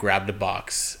and I grabbed a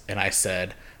box and I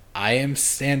said, I am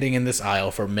standing in this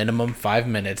aisle for minimum 5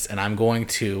 minutes and I'm going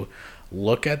to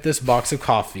look at this box of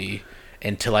coffee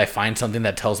until I find something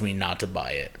that tells me not to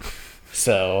buy it.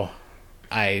 So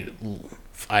I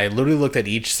literally looked at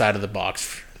each side of the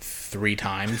box 3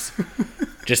 times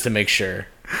just to make sure.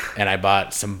 And I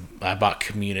bought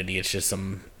Community. It's just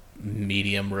some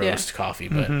medium roast coffee,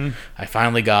 but I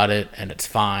finally got it and it's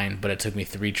fine, but it took me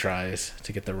 3 tries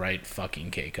to get the right fucking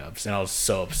K-Cups, and I was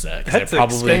so upset. That's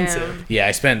expensive. Yeah,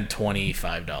 I spent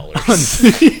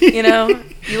 $25. You know,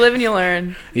 you live and you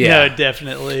learn. Yeah, No,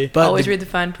 definitely. but Always read the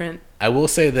fine print. I will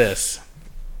say this.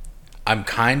 I'm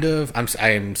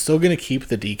still going to keep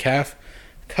the decaf,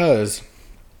 because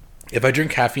if I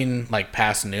drink caffeine like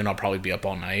past noon, I'll probably be up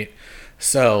all night.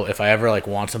 So if I ever like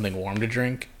want something warm to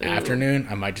drink afternoon,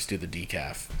 I might just do the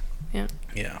decaf. Yeah.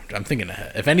 Yeah, I'm thinking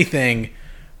ahead. If anything,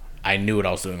 I knew what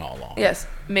I was doing all along. Yes.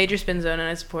 Major spin zone, and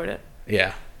I support it.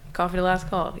 Yeah. Coffee to last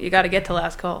call. You got to get to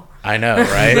last call. I know,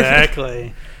 right?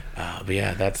 Exactly. But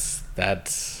yeah, that's. I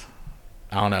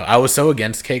don't know. I was so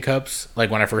against K-Cups. Like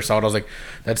when I first saw it, I was like,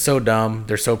 "That's so dumb.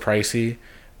 They're so pricey."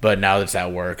 But now that's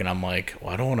at work, and I'm like,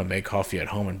 well, I don't want to make coffee at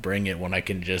home and bring it when I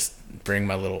can just take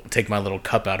my little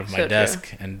cup out of my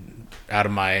desk and out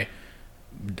of my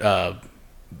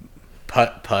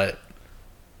putt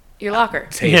Your locker.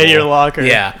 table. Yeah, your locker.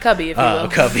 Yeah. Cubby, if you will.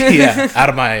 Cubby, yeah. Out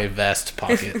of my vest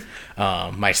pocket.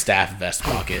 My staff vest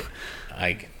pocket.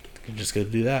 I can just go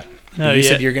do that. No, You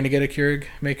said you're going to get a Keurig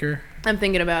maker? I'm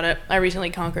thinking about it. I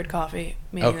recently conquered coffee,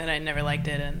 meaning that I never liked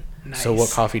it. And So what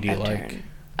coffee do you I've like?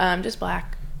 turned. Just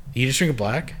black. You just drink a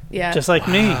black? Yeah. Just like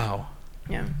me. Wow.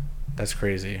 Yeah. That's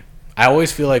crazy. I always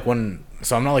feel like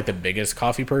so I'm not like the biggest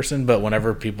coffee person, but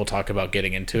whenever people talk about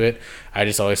getting into it, I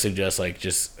just always suggest like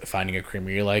just finding a creamer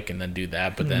you like and then do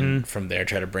that. But then from there,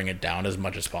 try to bring it down as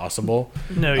much as possible.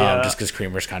 No, yeah. Just because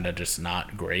creamer's kind of just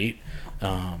not great.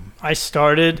 Coffee's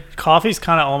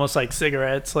kind of almost like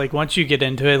cigarettes. Like once you get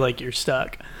into it, like you're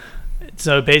stuck.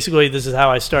 So basically, this is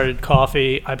how I started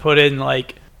coffee. I put in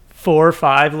like 4 or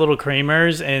 5 little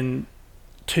creamers and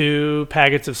 2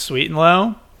 packets of Sweet and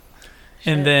Low.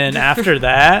 And then after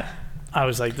that, I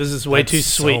was like, this is way That's too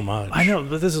sweet. so much. I know,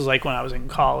 but this is like when I was in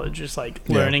college, just like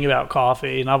learning about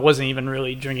coffee. And I wasn't even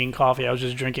really drinking coffee. I was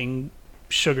just drinking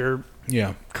sugar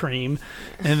Yeah. cream.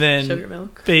 And then Sugar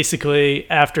milk. basically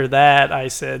after that, I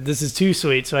said, this is too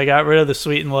sweet. So I got rid of the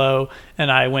Sweet and Low,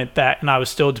 and I went back, and I was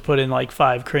still to put in like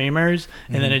 5 creamers.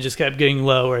 And then it just kept getting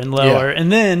lower and lower. Yeah.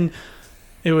 And then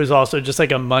it was also just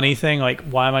like a money thing. Like,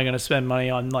 why am I going to spend money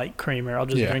on like creamer? I'll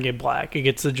just drink it black. It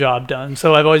gets the job done.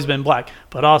 So I've always been black.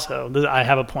 But also, I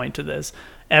have a point to this.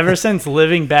 Ever since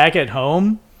living back at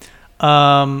home,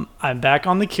 I'm back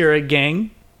on the Keurig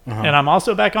gang, and I'm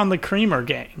also back on the creamer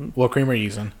gang. What creamer are you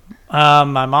using?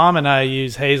 My mom and I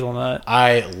use hazelnut.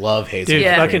 I love hazelnut. Dude,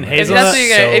 Yeah. fucking If hazelnut. that's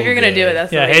what if you're gonna do it, that's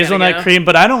the Yeah, way you gotta hazelnut go. cream.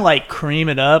 But I don't like cream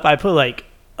it up. I put like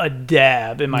a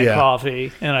dab in my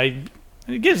coffee, and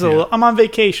it gives a little. I'm on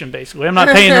vacation basically. I'm not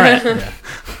paying rent.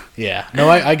 Yeah. No,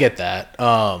 I get that.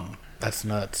 That's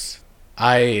nuts.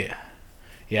 I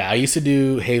used to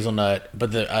do hazelnut,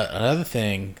 but another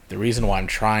thing, the reason why I'm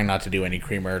trying not to do any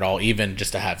creamer at all, even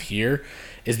just to have here,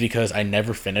 is because I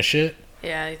never finish it.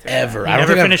 Yeah. You throw it Ever. You I don't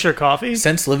never think finish your coffee?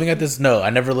 since living at this. No, I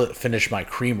never finished my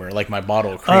creamer, like my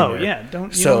bottle of creamer. Oh yeah, you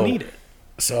don't need it.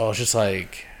 So I was just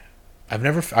like, I've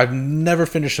never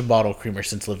finished a bottle of creamer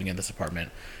since living in this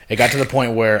apartment. It got to the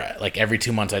point where like every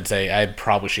 2 months I'd say I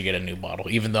probably should get a new bottle,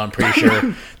 even though I'm pretty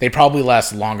sure they probably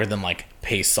last longer than like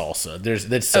paste salsa.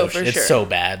 It's so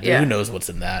bad. Yeah. Who knows what's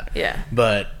in that? Yeah.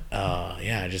 But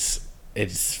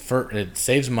it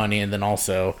saves money, and then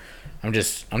also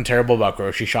I'm terrible about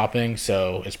grocery shopping,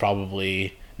 so it's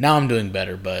probably now I'm doing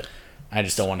better, but I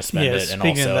just don't want to spend it. And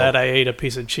Speaking also of that, I ate a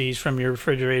piece of cheese from your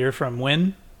refrigerator from when?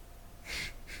 You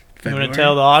February? want to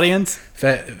tell the audience?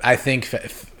 I think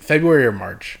February or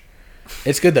March.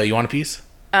 It's good though. You want a piece?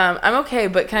 I'm okay,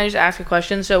 but can I just ask a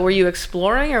question? So, were you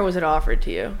exploring, or was it offered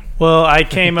to you? Well, I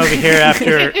came over here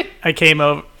after I came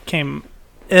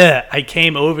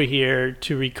over here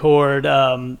to record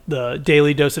the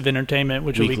Daily Dose of Entertainment,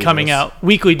 which will be Weekly coming Dose. out.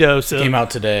 Weekly Dose. Came out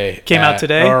today. Out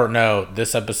today? Or no,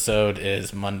 this episode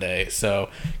is Monday, so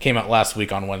came out last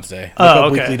week on Wednesday. Look Oh, up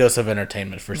okay. Weekly Dose of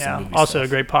Entertainment for some Yeah, movie also stuff. a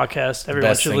great podcast.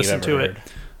 Everyone Best should thing you've listen ever to it.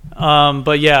 heard.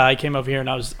 But yeah, I came over here and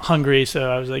I was hungry, so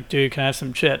I was like, dude, can I have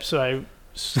some chips? So I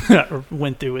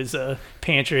went through his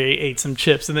pantry, ate some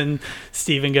chips, and then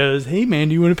Steven goes, hey man,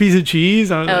 do you want a piece of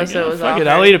cheese? I was like, so it was fuck it, offered.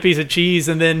 I'll eat a piece of cheese.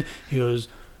 And then he goes,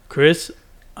 Chris,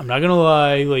 I'm not gonna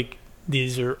lie, like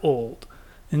these are old.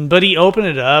 But he opened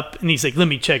it up and he's like, let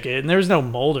me check it. And there was no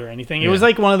mold or anything. It was Yeah.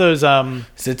 like one of those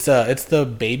It's the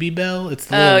Baby Bell. It's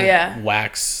the Oh, little yeah.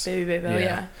 wax. Baby,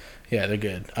 yeah. Yeah, they're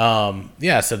good.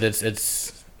 So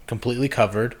it's completely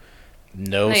covered.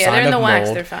 no No, yeah, sign they're in of the mold. wax,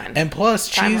 they're fine. And plus,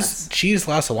 Timeless. cheese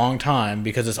lasts a long time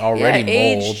because it's already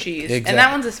aged mold. cheese. Exact- And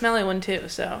that one's a smelly one too,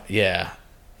 so Yeah.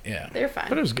 they're But it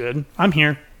fine. was good. I'm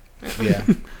here. Yeah.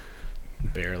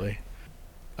 Barely.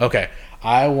 Okay.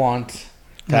 I want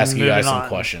to ask you guys Moving some on.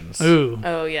 questions. Ooh.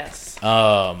 Oh yes.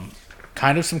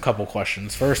 Kind of some couple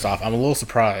questions. First off, I'm a little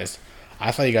surprised.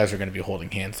 I thought you guys were going to be holding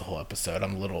hands the whole episode.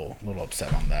 I'm a little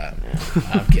upset on that.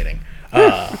 I'm kidding.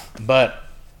 But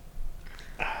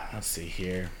let's see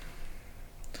here.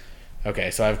 Okay,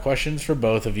 so I have questions for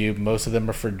both of you. Most of them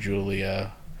are for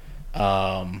Julia.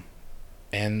 And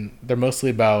they're mostly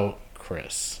about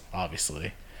Chris,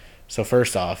 obviously. So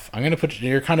first off, I'm going to put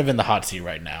you're kind of in the hot seat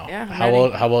right now. Yeah, I'm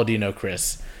How well do you know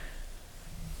Chris?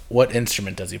 What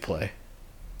instrument does he play?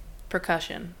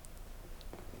 Percussion.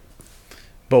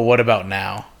 But what about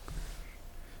now?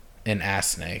 In Ass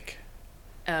Snake.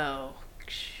 Oh.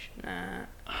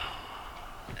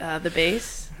 The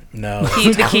bass. No.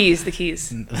 The keys.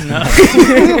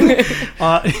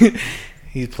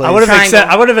 He plays.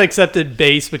 I would have accepted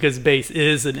bass because bass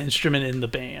is an instrument in the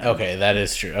band. Okay, that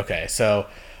is true. Okay, so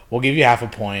we'll give you half a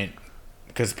point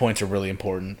because points are really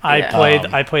important. I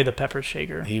played the pepper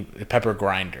shaker. Pepper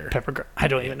grinder. I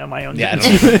don't even know my own. Yeah, I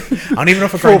don't even know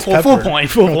if it grinds pepper. Full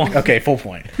point. Okay, full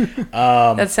point.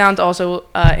 That sounds also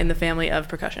in the family of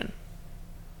percussion.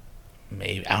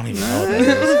 Maybe I don't even know what that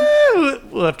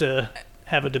is. We'll have to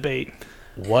have a debate.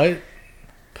 What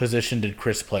position did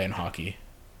Chris play in hockey?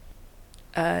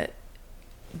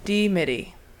 D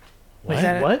MIDI. What? Is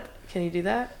that it? What? Can you do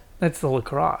that? That's the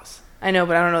lacrosse. I know,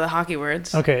 but I don't know the hockey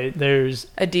words. Okay, there's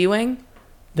A D wing.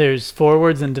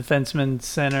 forwards and defenseman,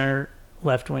 center,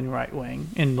 left wing, right wing,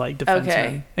 and like defenseman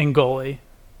Okay. and goalie.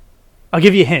 I'll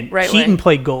give you a hint. Right Keaton wing.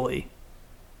 played goalie.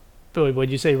 But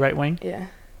what'd you say? Right wing? Yeah.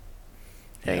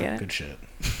 Did I Yeah, get it? good shit.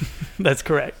 That's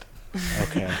correct.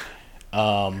 Okay.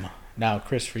 Now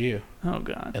Chris, for you Oh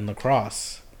god. in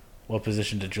lacrosse, what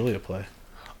position did Julia play?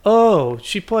 Oh,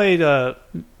 she played.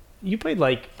 You played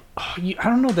like. I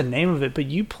don't know the name of it, but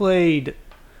you played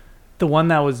the one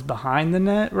that was behind the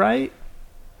net, right?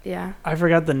 Yeah. I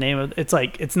forgot the name of. It's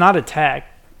like it's not attack,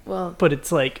 Well. but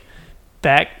it's like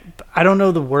back. I don't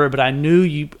know the word, but I know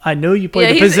you played Yeah,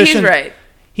 the he's position. right.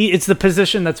 It's the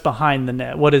position that's behind the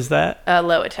net. What is that?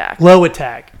 Low attack. Low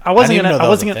attack. I wasn't didn't gonna. know that I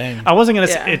was wasn't a gonna. thing. I wasn't gonna.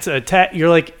 Yeah. Say it's attack. You're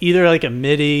like either like a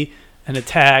midi, an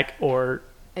attack, or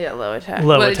Yeah, low attack.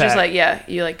 Low but it's just attack. like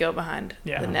you like go behind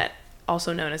Yeah. the net,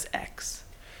 also known as X.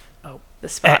 Oh. The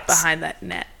spot X. behind that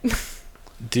net.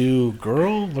 Do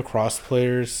girl lacrosse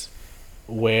players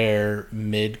wear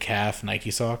mid-calf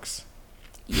Nike socks?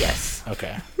 Yes.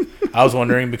 Okay. I was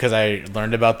wondering because I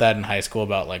learned about that in high school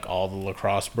about like all the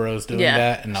lacrosse bros doing Yeah.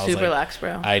 that, and I was Super like, lax,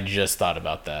 bro. I just thought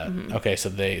about that. Okay, so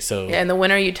Yeah, in the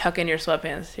winter you tuck in your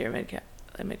sweatpants to your mid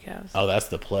calves. oh, that's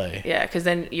the play. Yeah, because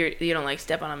then you don't like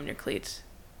step on them in your cleats.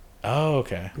 Oh,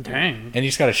 okay. dang. And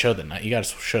you just got to show you got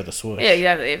to show the swoosh. Yeah,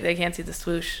 exactly. If they can't see the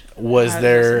swoosh, Was how are they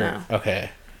supposed to there know? okay?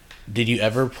 Did you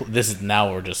ever? This is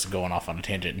now we're just going off on a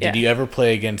tangent. Did Yeah. you ever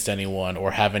play against anyone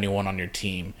or have anyone on your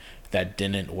team that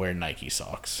didn't wear Nike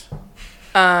socks?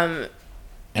 And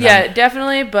Yeah, I'm-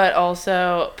 definitely, but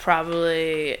also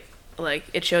probably like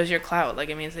it shows your clout. Like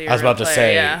it means that you're. I was a real about to player,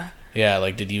 say, yeah. yeah.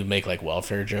 Like, did you make like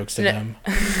welfare jokes to No. them?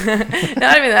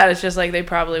 Not even that. It's just like they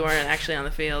probably weren't actually on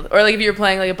the field, or like if you were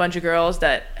playing like a bunch of girls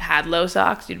that had low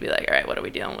socks, you'd be like, all right, what are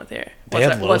we dealing with here? They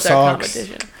had low what's our socks?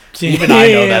 competition? Even I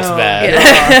know that's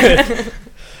bad.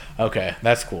 Yeah. Okay,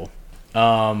 that's cool.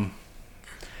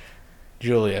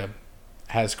 Julia,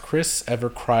 has Chris ever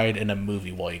cried in a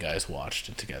movie while you guys watched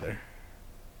it together?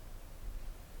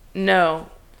 No,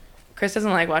 Chris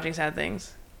doesn't like watching sad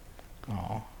things.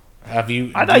 Oh, have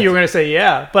you? I thought you were gonna say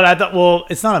yeah, but I thought well,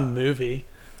 it's not a movie.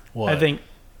 What? I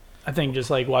think just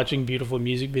like watching beautiful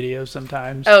music videos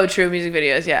sometimes. Oh, true, music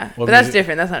videos, yeah, What but that's music-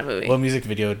 different. That's not a movie. What music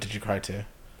video did you cry to?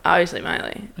 Obviously,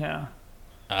 Miley. Yeah.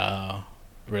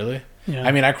 Really? Yeah.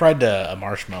 I mean, I cried to a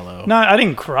Marshmallow. No, I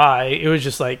didn't cry. It was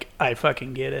just like I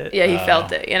fucking get it. Yeah, he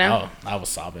felt it. You know. Oh, I was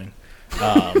sobbing.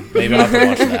 Maybe I'll have to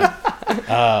watch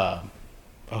that.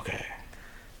 Okay.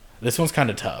 This one's kind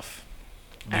of tough.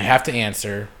 You have to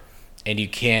answer, and you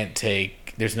can't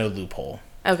take. There's no loophole.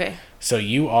 Okay. So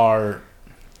you are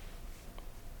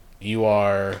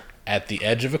at the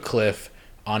edge of a cliff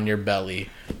on your belly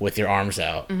with your arms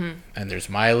out, and there's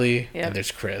Miley Yep. and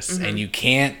there's Chris, and you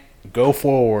can't go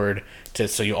forward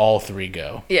so you all three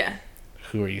go. Yeah.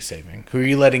 Who are you saving? Who are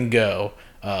you letting go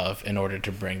of in order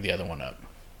to bring the other one up?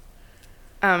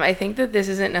 I think that this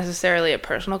isn't necessarily a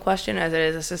personal question as it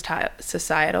is a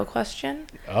societal question.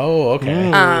 Oh, okay.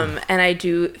 Mm. And I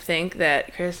do think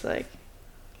that Chris, like,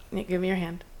 Nick, give me your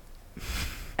hand.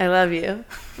 I love you,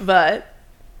 but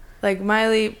like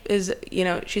Miley is,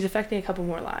 she's affecting a couple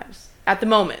more lives at the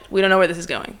moment. We don't know where this is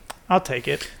going. I'll take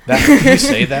it. You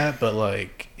say that, but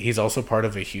like he's also part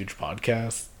of a huge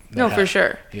podcast. No, for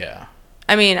sure. Yeah.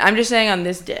 I mean, I'm just saying on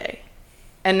this day.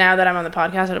 And now that I'm on the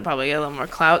podcast, I'll probably get a little more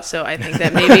clout. So I think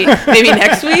that maybe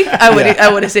next week I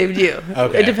would have saved you.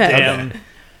 Okay. It depends.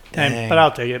 Damn. But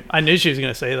I'll take it. I knew she was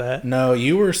gonna say that. No,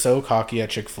 you were so cocky at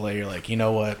Chick-fil-A. You're like, you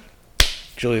know what?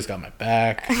 Julia's got my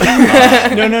back.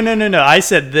 No. I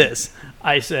said this.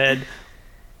 I said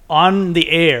on the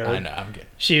air. I know. I'm good.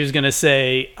 She was gonna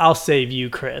say, "I'll save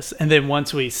you, Chris," and then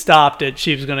once we stopped it,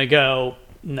 she was gonna go,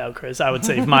 "No, Chris, I would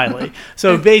save Miley."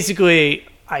 So basically,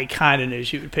 I kind of knew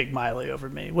she would pick Miley over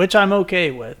me, which I'm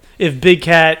okay with. If Big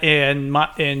Cat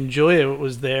and Julia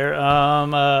was there,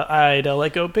 I'd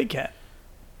let go Big Cat.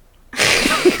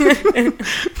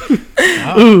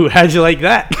 Ooh, how'd you like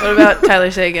that? What about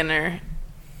Tyler Sagan or,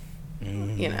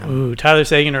 Ooh, Tyler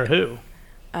Sagan or who?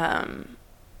 I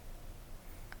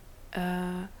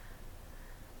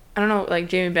don't know, like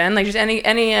Jamie Benn, like just any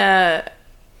or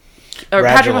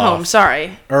Patrick Mahomes.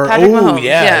 Sorry, Patrick Mahomes.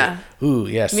 Yeah. Ooh,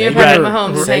 yeah. Me and Patrick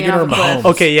Mahomes hanging off the cliff.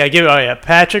 Okay, yeah,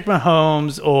 Patrick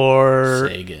Mahomes or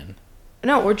Sagan.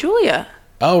 No, or Julia.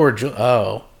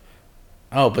 Oh,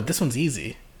 but this one's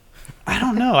easy. I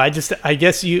don't know. I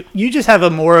guess you just have a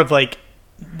more of like,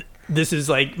 this is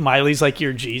like Miley's like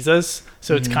your Jesus,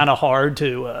 so it's kind of hard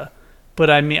to. But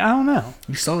I mean, I don't know.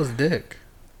 You saw his dick.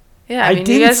 Yeah, I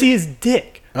didn't see his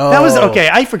dick. Oh. That was okay.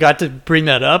 I forgot to bring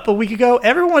that up a week ago.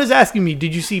 Everyone was asking me,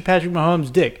 "Did you see Patrick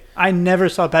Mahomes' dick?" I never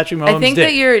saw Patrick Mahomes' dick. I think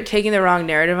that you're taking the wrong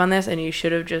narrative on this, and you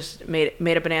should have just made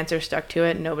up an answer, stuck to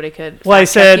it, and nobody could. Well, I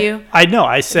said, you. I know.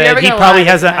 I said he probably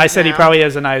has a. I said he probably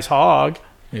has a nice hog.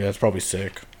 Yeah, that's probably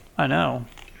sick. I know.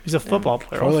 He's a football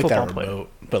player. Probably like that remote,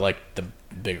 but like the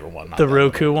bigger one. Not the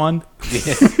Roku one.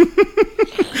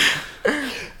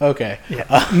 Okay.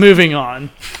 Yeah. Moving on.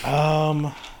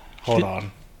 Hold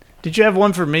on. Did you have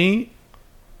one for me,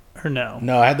 or no?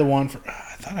 No, I had the one for.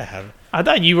 I thought I had. I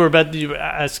thought you were about to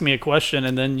ask me a question,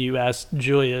 and then you asked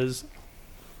Julia's.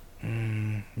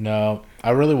 No, I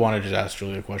really wanted to ask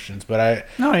Julia questions, but I.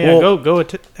 No, yeah, go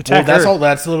attack that's her. all.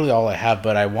 That's literally all I have.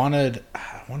 But I wanted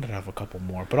to have a couple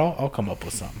more, but I'll come up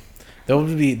with some.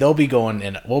 They'll be going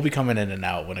in. We'll be coming in and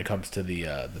out when it comes to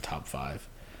the top 5.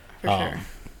 For sure.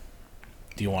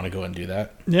 Do you want to go and do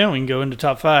that? Yeah, we can go into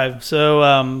top 5.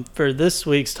 So for this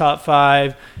week's top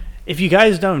 5, if you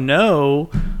guys don't know,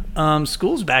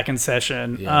 school's back in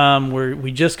session. Yeah.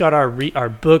 We just got our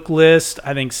book list.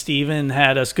 I think Steven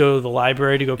had us go to the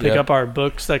library to go pick up our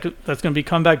books. That's going to be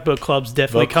comeback book clubs.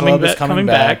 Definitely coming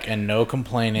back, and no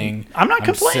complaining. I'm not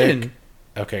complaining. Sick.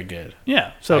 Okay, good.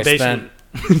 Yeah. So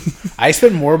I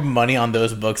spent more money on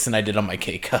those books than I did on my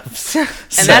K-Cups. And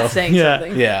that's saying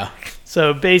something. Yeah.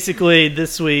 So basically,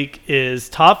 this week is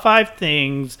top 5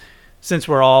 things. Since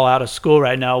we're all out of school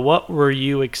right now, what were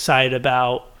you excited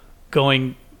about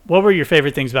going? What were your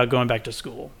favorite things about going back to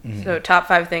school? Mm-hmm. So top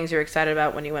 5 things you're excited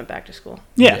about when you went back to school.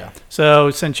 Yeah.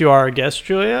 So since you are our guest,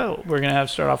 Julia, we're gonna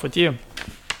start off with you.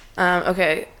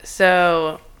 Okay.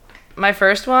 So my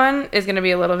first one is gonna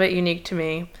be a little bit unique to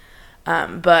me,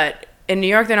 but in New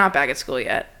York they're not back at school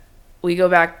yet. We go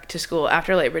back to school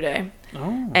after Labor Day.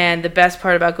 Oh. And the best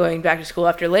part about going back to school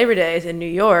after Labor Day is in New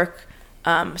York,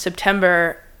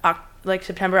 September,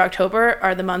 October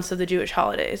are the months of the Jewish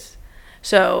holidays.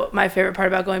 So my favorite part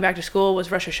about going back to school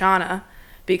was Rosh Hashanah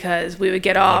because we would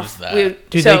get off. What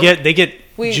is that? They get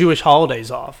Jewish holidays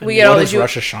off. We get all what the is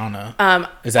Rosh Hashanah?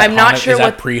 Is that I'm not sure is that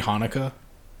what pre-Hanukkah?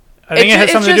 I think it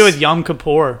has something to do with Yom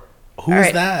Kippur.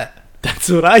 Who's that? That's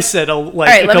what I said a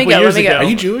couple years ago. Are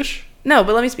you Jewish? No,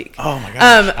 but let me speak. Oh my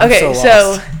gosh. Okay,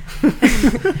 so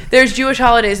there's Jewish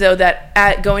holidays though that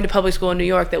at going to public school in New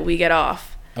York that we get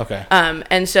off. Okay.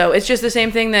 And so it's just the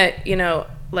same thing that,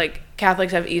 like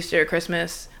Catholics have Easter,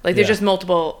 Christmas. Like there's just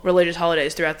multiple religious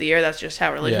holidays throughout the year. That's just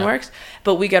how religion works.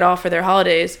 But we get off for their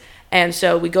holidays. And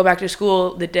so we go back to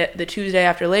school the Tuesday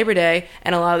after Labor Day,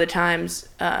 and a lot of the times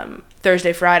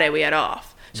Thursday, Friday we had off.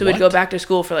 So we'd go back to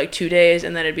school for like 2 days,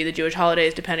 and then it'd be the Jewish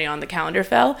holidays depending on the calendar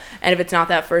fell. And if it's not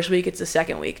that first week, it's the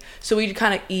second week. So we'd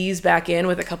kind of ease back in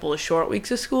with a couple of short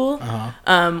weeks of school,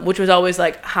 which was always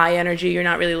like high energy. You're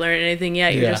not really learning anything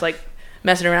yet. You're just like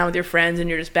messing around with your friends, and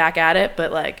you're just back at it.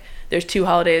 But like there's 2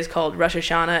 holidays called Rosh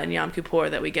Hashanah and Yom Kippur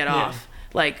that we get off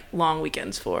like long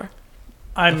weekends for.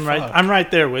 I'm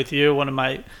right there with you. One of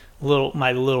my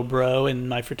little bro in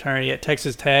my fraternity at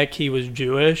Texas Tech, he was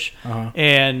Jewish,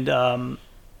 and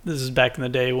this is back in the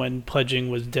day when pledging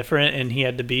was different, and he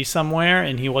had to be somewhere,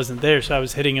 and he wasn't there. So I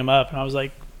was hitting him up, and I was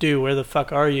like, "Dude, where the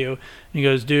fuck are you?" And he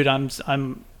goes, "Dude,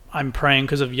 I'm I'm praying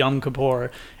because of Yom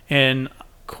Kippur. And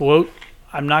quote,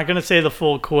 I'm not going to say the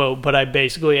full quote, but I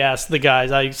basically asked the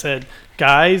guys, I said,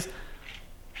 guys,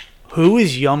 who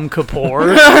is Yom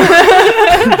Kippur?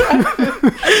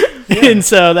 And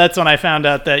so that's when I found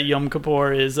out that Yom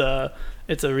Kippur is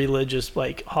it's a religious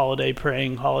like holiday,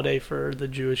 praying holiday for the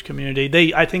Jewish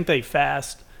community. I think they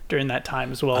fast during that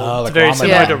time as well. Oh, it's like very Ramadan.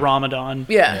 similar to Ramadan.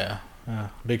 Yeah.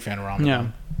 Big fan of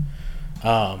Ramadan.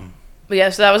 Yeah. But yeah,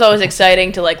 so that was always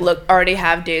exciting to like already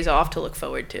have days off to look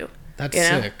forward to. That's You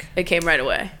know? sick. It came right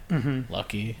away.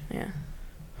 Lucky. Yeah.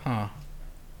 Huh.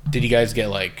 Did you guys get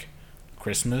like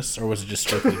Christmas, or was it just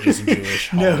strictly just Jewish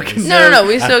holidays? No.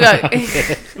 We still got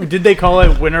Did they call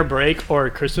it winter break or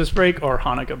Christmas break or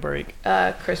Hanukkah break?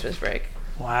 Christmas break.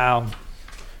 Wow.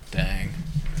 Dang.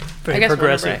 Very I guess winter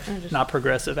progressive. break. Not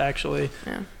progressive, actually.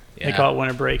 Yeah. They call it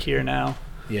winter break here now.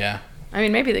 Yeah. I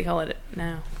mean, maybe they call it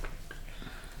now.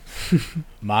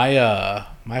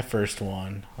 My first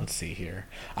one. Let's see here.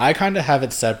 I kind of have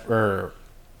it separate.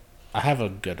 I have a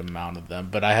good amount of them,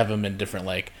 but I have them in different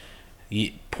like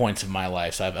points of my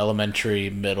life. So I have elementary,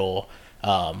 middle,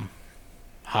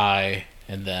 high,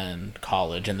 and then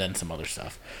college, and then some other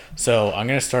stuff. So I'm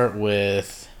gonna start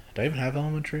with. Do I even have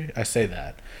elementary? I say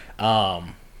that.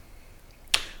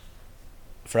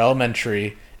 For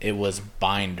elementary, it was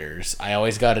binders. I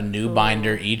always got a new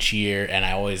binder each year, and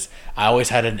I always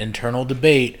had an internal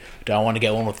debate. Do I want to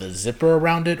get one with a zipper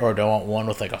around it, or do I want one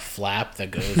with like a flap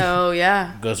that goes Oh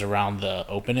yeah. goes around the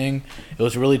opening? It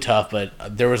was really tough, but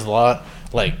there was a lot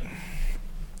like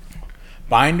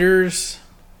binders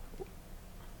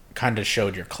kind of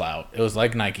showed your clout. It was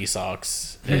like Nike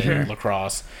socks in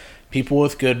lacrosse. People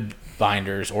with good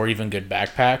binders or even good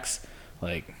backpacks,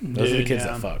 like those are the kids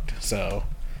that fucked. So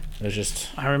it was just.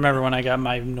 I remember when I got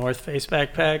my North Face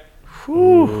backpack.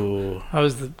 Ooh. I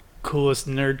was the coolest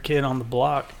nerd kid on the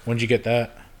block When'd you get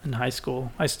that? in high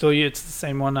school. I still use it's the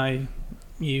same one I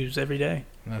use every day.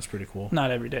 That's pretty cool.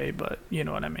 Not every day, but you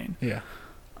know what I mean. Yeah.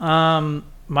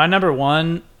 My number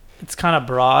one, it's kind of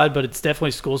broad, but it's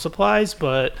definitely school supplies.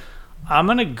 But I'm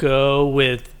gonna go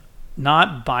with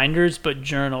not binders, but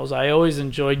journals. I always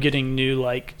enjoyed getting new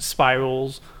like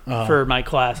spirals for my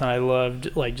class, and I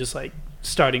loved like just like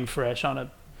starting fresh on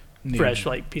a fresh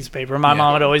like piece of paper. My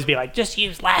mom would always be like, "Just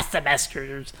use last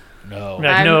semester's." No. I'm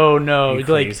like, no. Are you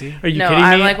Like, crazy? are you No, kidding me?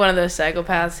 I'm like one of those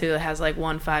psychopaths who has like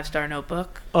one 5-star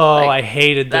notebook. Oh, Like, I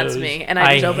hated those. That's me. And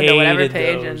I just opened to whatever hated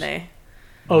page those. and they.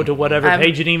 Oh, to whatever I'm-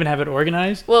 page. You didn't even have it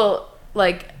organized? Well,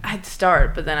 like I'd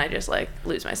start, but then I just like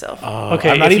lose myself.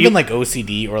 Okay, I'm not if even you- like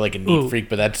OCD or like a neat Ooh. freak,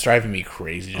 but that's driving me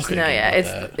crazy. Just No, thinking yeah,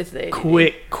 about that. it's the ADD.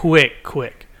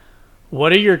 Quick.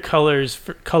 What are your colors,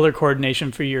 for color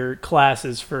coordination for your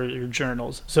classes for your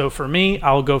journals? So for me,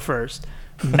 I'll go first.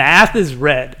 Math is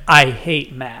red. I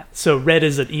hate math. So red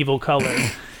is an evil color.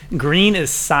 Green is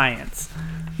science.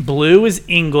 Blue is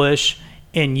English.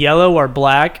 And yellow or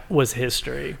black was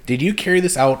history. Did you carry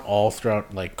this out all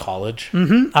throughout like college?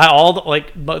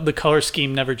 But the color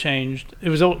scheme never changed. It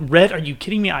was red. Are you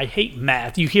kidding me? I hate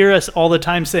math. You hear us all the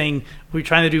time saying we're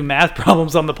trying to do math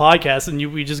problems on the podcast,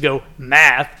 and we just go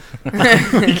math.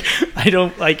 I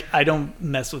don't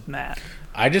mess with math.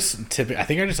 I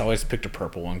think I just always picked a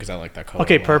purple one because I like that color.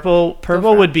 Okay, a lot.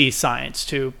 purple would be science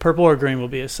too. Purple or green will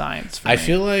be a science. For I me.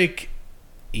 feel like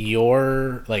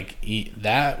your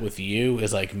that with you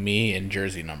is like me in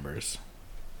jersey numbers.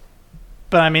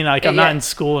 But I mean, like I'm not Yeah. in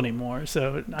school anymore,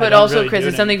 so. But also, Chris,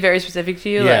 it's something very specific to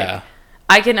you. Yeah. Like,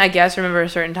 I can, I guess, remember a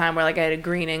certain time where like I had a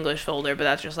green English folder, but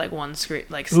that's just like one screen,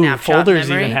 like Ooh, snapshot folders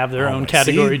memory. even have their Oh own my-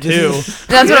 category see, this too. is-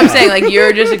 That's what I'm saying. Like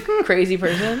you're just a crazy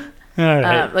person. All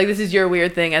right, Like this is your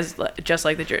weird thing, as just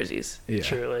like the jerseys. Yeah.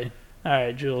 truly. All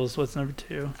right, Jules, what's number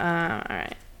 2? All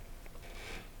right.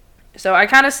 So I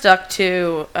kind of stuck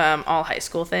to all high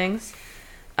school things.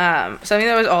 Something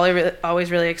that was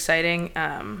always really exciting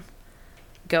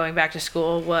going back to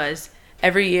school was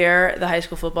every year the high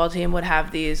school football team would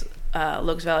have these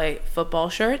Locust Valley football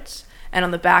shirts, and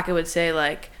on the back it would say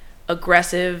like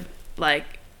aggressive like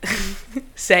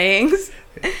sayings.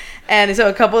 And so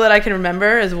a couple that I can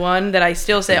remember is one that I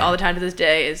still say all the time to this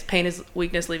day is pain is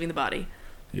weakness leaving the body.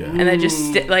 Yeah. And then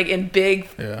just like in big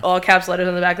all caps letters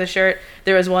on the back of the shirt,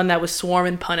 there was one that was swarm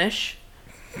and punish.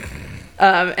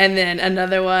 And then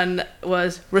another one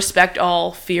was respect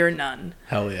all, fear none.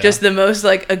 Hell yeah. Just the most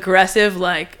like aggressive,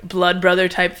 like blood brother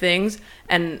type things.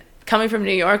 And coming from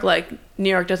New York, like New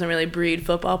York doesn't really breed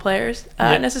football players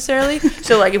necessarily.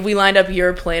 So like if we lined up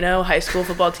your Plano high school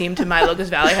football team to my Locust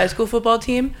Valley high school football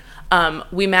team,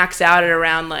 we max out at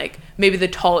around like maybe the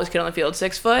tallest kid on the field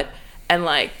 6 foot, and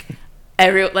like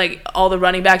all the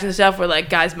running backs and stuff were like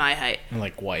guys my height. And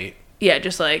like white. Yeah,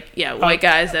 just like white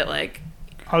guys that like.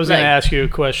 I was going to ask you a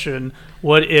question.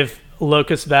 What if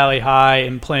Locust Valley High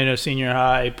and Plano Senior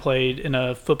High played in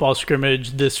a football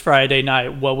scrimmage this Friday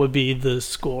night? What would be the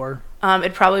score?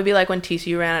 It'd probably be like when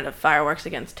TCU ran out of fireworks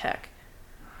against Tech.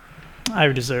 I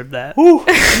deserve that. That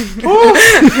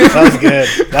was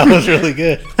good. That was really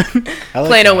good.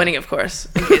 Plano winning, of course,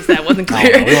 in case that wasn't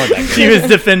clear. We weren't that good. She was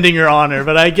defending her honor,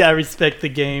 but I respect the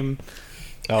game.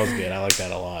 That was good. I like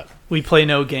that a lot. We play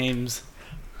no games.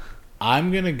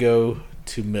 I'm going to go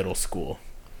to middle school.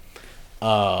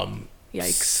 Yikes.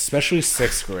 Especially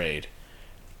 6th grade.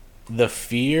 The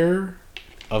fear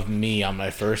of me on my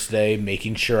first day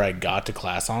making sure I got to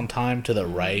class on time to the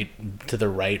right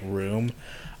room.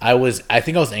 I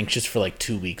think I was anxious for like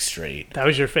 2 weeks straight. That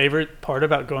was your favorite part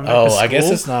about going back to school? I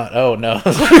guess it's not. Oh no.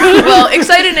 Well,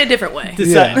 excited in a different way.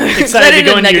 Excited to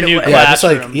go into your new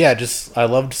classroom. I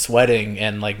loved sweating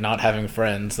and like not having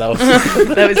friends. That was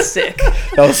that was sick.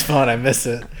 That was fun. I miss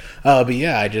it. But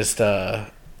yeah, I just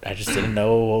didn't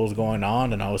know what was going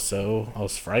on, and I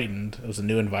was frightened. It was a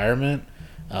new environment.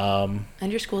 And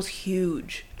your school's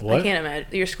huge. What? I can't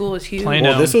imagine. Your school was huge.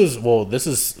 Plano. This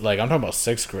is like, I'm talking about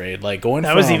 6th grade. Like going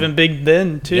that was even big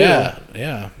then too. Yeah,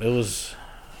 it was.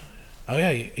 Oh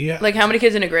yeah. Like how many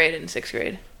kids in a grade in 6th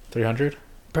grade? 300.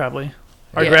 Probably.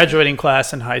 Our graduating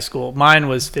class in high school. Mine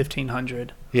was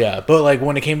 1,500. Yeah, but like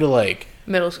when it came to like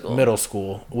middle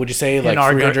school, would you say like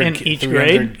 300 in each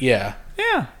 300? grade? Yeah.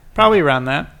 Yeah, probably around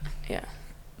that. Yeah.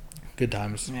 Good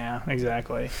times. Yeah,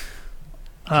 exactly.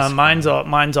 Mine's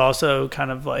also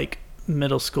kind of like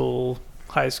middle school,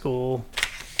 high school,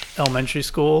 elementary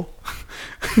school.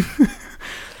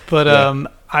 But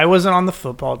I wasn't on the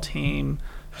football team,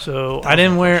 so I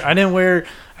didn't have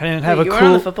you were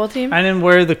on the football team? I didn't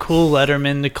wear the cool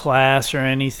Letterman to class or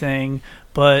anything,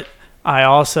 but I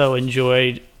also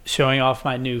enjoyed showing off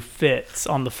my new fits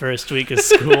on the first week of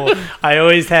school. I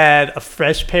always had a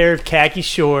fresh pair of khaki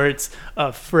shorts,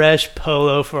 a fresh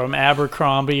polo from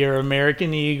Abercrombie or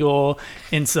American Eagle,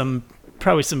 and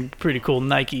probably some pretty cool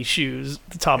Nike shoes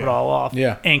to top it all off.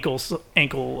 Yeah. Ankle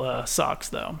socks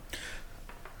though.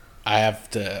 I have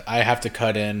to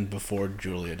cut in before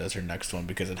Julia does her next one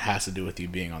because it has to do with you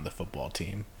being on the football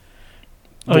team.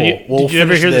 Oh, did you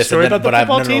ever hear the story about the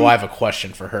football team? I have a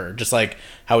question for her. Just like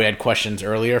how we had questions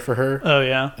earlier for her. Oh,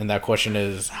 yeah. And that question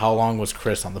is, how long was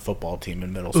Chris on the football team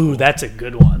in middle school? Ooh, that's a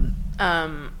good one.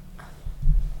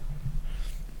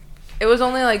 It was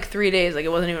only like 3 days. Like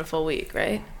it wasn't even a full week,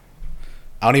 right?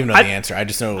 I don't even know the answer. I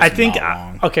just know it was not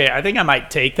long. I think I might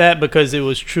take that because it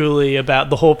was truly about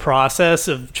the whole process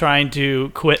of trying to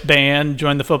quit band,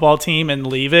 join the football team, and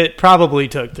leave it. Probably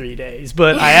took 3 days,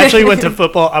 but I actually went to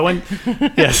football. I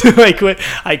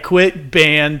quit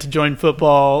band to join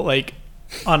football like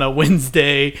on a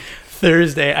Wednesday.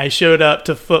 Thursday, I showed up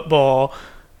to football.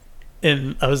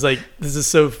 And I was like, this is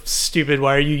so stupid.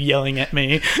 Why are you yelling at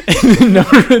me?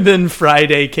 And then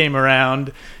Friday came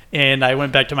around. And I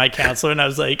went back to my counselor, and I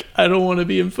was like, I don't want to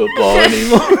be in football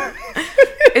anymore.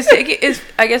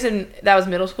 I guess that was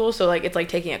middle school, so like it's like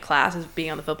taking a class as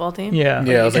being on the football team. Yeah,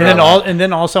 yeah. And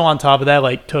then also on top of that,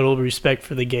 like total respect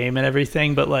for the game and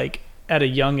everything. But like at a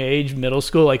young age, middle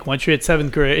school, like once you're at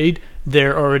 7th grade,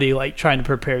 they're already like trying to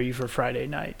prepare you for Friday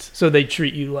nights, so they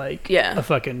treat you like a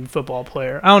fucking football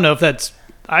player. I don't know if that's.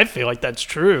 I feel like that's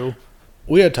true.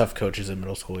 We had tough coaches in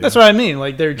middle school. That's what I mean.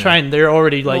 Like they're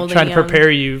already like Molding trying to young. prepare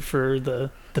you for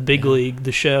the big league,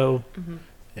 the show,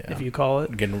 if you call it.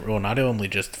 Not only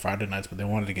just Friday nights, but they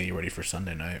wanted to get you ready for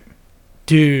Sunday night.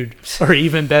 Dude, or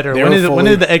even better, They when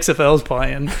were are the XFLs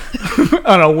playing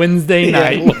on a Wednesday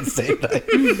night? Wednesday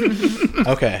night.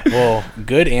 Okay, well,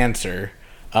 good answer.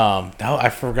 I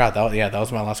forgot that. That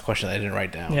was my last question that I didn't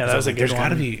write down. Yeah, that was a good one. There's got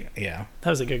to be. Yeah, that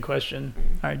was a good question.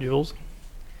 All right, Jules.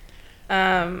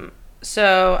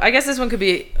 So I guess this one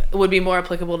would be more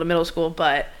applicable to middle school,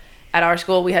 but at our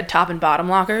school we had top and bottom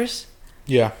lockers.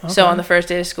 Yeah. Okay. So on the first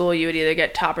day of school, you would either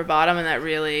get top or bottom, and that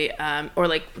really, or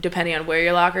like depending on where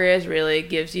your locker is, really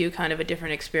gives you kind of a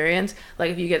different experience.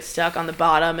 Like if you get stuck on the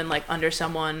bottom and like under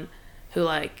someone who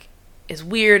like is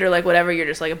weird or like whatever, you're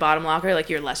just like a bottom locker, like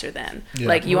you're lesser than. Yeah.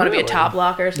 Like you want to be a top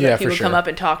locker so that people sure. come up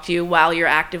and talk to you while you're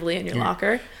actively in your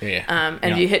locker. Yeah.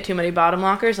 And if you hit too many bottom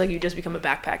lockers, like you just become a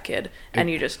backpack kid and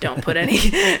you just don't put any.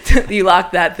 You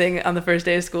lock that thing on the first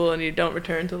day of school and you don't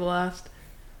return to the last.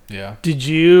 Yeah. Did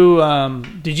you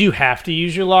have to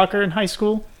use your locker in high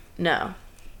school? No.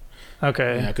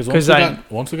 Okay. Yeah, because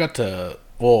once we got to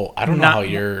Well, I don't know Not- how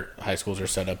your high schools are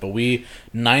set up, but we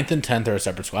 9th and 10th are a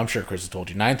separate school. I'm sure Chris has told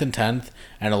you. 9th and 10th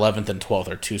and 11th and 12th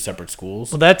are two separate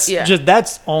schools. Well, that's Yeah.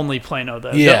 that's only Plano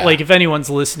though. Yeah. Like if anyone's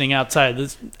listening out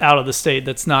of the state,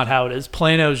 that's not how it is.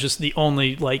 Plano is just the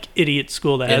only like idiot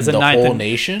school that In has a the ninth whole and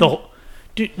nation?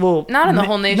 Well, Not in the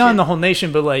whole nation. Not in the whole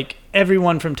nation, but like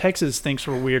everyone from Texas thinks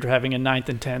we're weird for having a 9th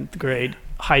and 10th grade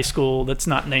high school that's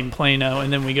not named Plano,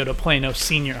 and then we go to Plano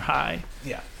Senior High.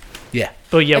 Yeah.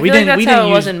 But yeah, I we feel like didn't. that's We how didn't it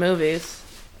use. was in movies.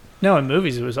 No, in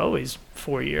movies it was always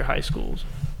 4-year high schools.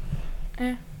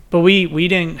 Eh. But we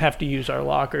didn't have to use our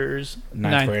lockers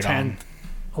Ninth 9th, grade 10th,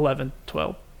 11th,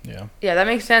 12th. Yeah. Yeah, that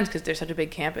makes sense because there's such a big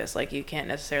campus. Like you can't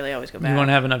necessarily always go back. You won't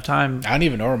have enough time. I didn't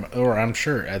even know where or I'm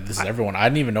sure this is everyone. I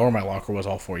didn't even know where my locker was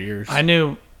all 4 years. I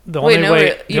knew the Wait, only no,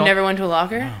 way. you never went to a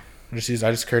locker? I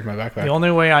just carried my backpack. The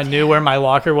only way I knew where my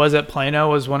locker was at Plano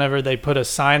was whenever they put a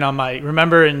sign on my.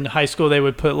 Remember in high school they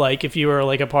would put like if you were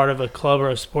like a part of a club or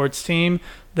a sports team.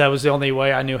 That was the only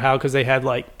way I knew how because they had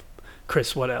like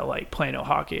Chris Waddell like Plano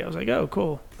hockey. I was like, oh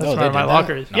cool, that's Oh, they where my did that?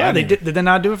 locker is. No, Yeah, I they didn't. did. Did they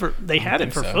not do it for? They had it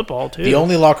think for so. football too. The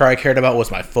only locker I cared about was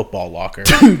my football locker.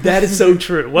 That is so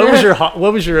true. What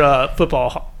was your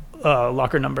football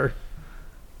locker number?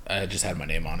 I just had my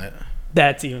name on it.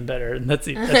 That's even better. That's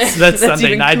That's Sunday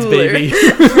even nights, cooler. baby.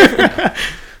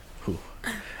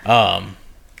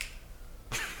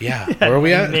 Yeah. Where are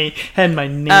we at? Had my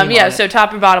name. Yeah, on it. so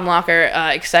top and bottom locker,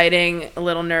 exciting, a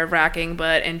little nerve wracking,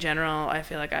 but in general, I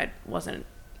feel like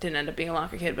didn't end up being a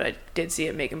locker kid, but I did see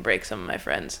it make and break some of my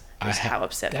friends. Just how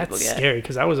upset people That's get. scary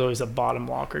because I was always a bottom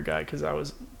locker guy because I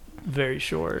was very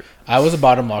short. I was a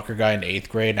bottom locker guy in 8th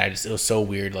grade, and it was so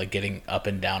weird, like getting up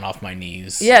and down off my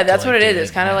knees. Yeah, that's to, what like, it do is.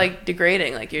 It's kind of Yeah. like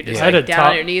degrading. Like you're just I had like a down top,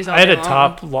 on your knees all I had day a long.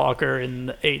 top locker in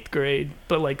the 8th grade,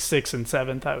 but like 6th and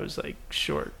 7th, I was like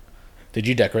short. Did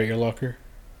you decorate your locker?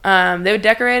 They would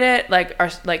decorate it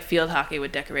like field hockey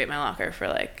would decorate my locker for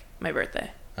like my birthday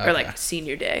or Okay. like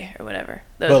senior day or whatever.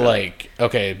 Those But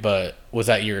were, but was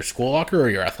that your school locker or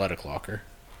your athletic locker?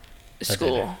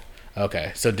 school.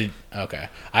 Okay,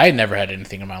 I had never had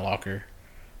anything in my locker.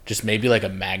 Just maybe like a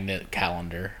magnet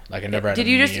calendar. Like I never had. Did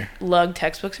you just lug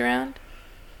textbooks around?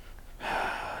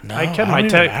 No, I kept don't my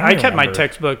even- I don't kept my remember.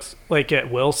 textbooks like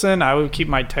at Wilson. I would keep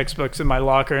my textbooks in my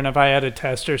locker, and if I had a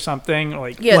test or something,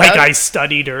 Yeah, like that I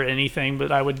studied or anything,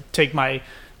 but I would take my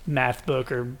math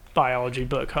book or biology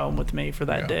book home with me for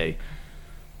that Yeah. day.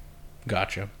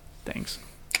 Gotcha. Thanks.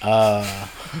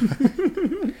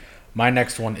 My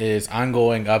next one is I'm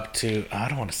going up to. I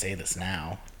don't want to say this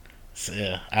now. So,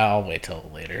 yeah, I'll wait till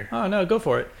later. Oh no, go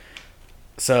for it.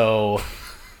 So,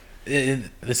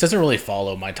 this doesn't really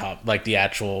follow my top, like the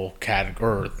actual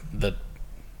category or the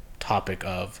topic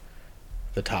of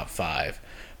the top 5.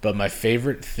 But my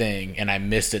favorite thing, and I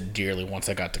missed it dearly once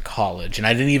I got to college, and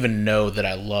I didn't even know that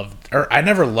I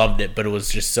never loved it, but it was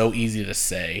just so easy to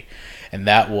say, and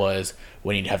that was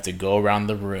when you'd have to go around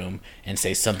the room and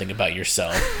say something about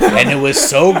yourself. And it was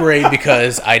so great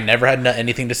because I never had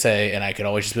anything to say, and I could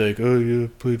always just be like, oh yeah,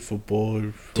 played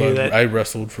football, I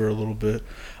wrestled for a little bit,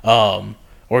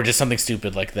 or just something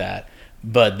stupid like that.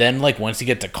 But then, like, once you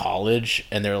get to college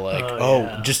and they're like,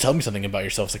 yeah. just tell me something about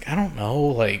yourself, it's like, I don't know,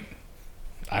 like,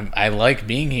 I like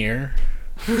being here.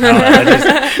 I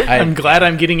don't know, I'm glad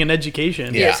I'm getting an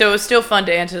education. Yeah. So it was still fun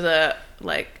to answer the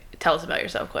like tell us about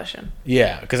yourself question.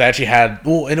 Yeah, because I actually had,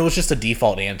 and it was just a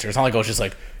default answer. It's not like I was just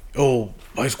like, oh,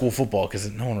 high school football, because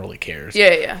no one really cares.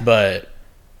 Yeah. But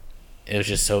it was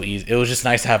just so easy. It was just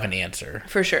nice to have an answer.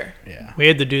 For sure. Yeah. We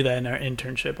had to do that in our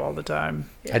internship all the time.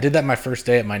 I did that my first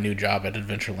day at my new job at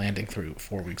Adventure Landing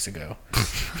 4 weeks ago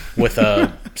with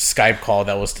a Skype call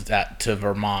that was to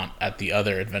Vermont at the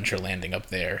other Adventure Landing up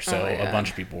there. So Oh, yeah. a bunch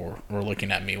of people were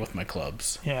looking at me with my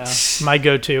clubs. Yeah. My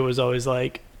go-to was always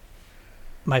like,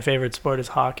 my favorite sport is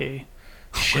hockey.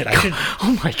 Shit, I should.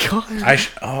 Oh my god.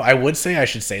 I would say I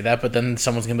should say that, but then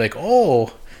someone's gonna be like,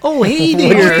 "Oh, Oh hey What do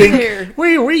you there. think?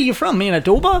 Where are you from,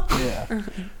 Manitoba? yeah,"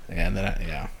 and then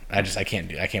I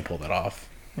can't pull that off.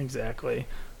 Exactly.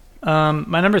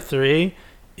 My number 3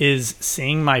 is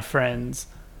seeing my friends.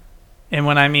 And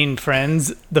when I mean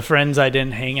friends, the friends I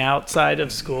didn't hang outside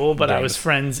of school, but I was Nice.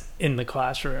 friends in the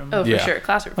classroom. Oh, for Yeah. sure.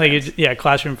 Classroom. Like, friends.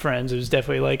 classroom friends. It was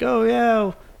definitely like, oh,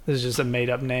 yeah, this is just a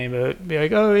made-up name. But it'd be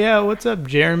like, oh, yeah, what's up,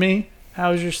 Jeremy?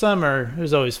 How was your summer? It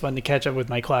was always fun to catch up with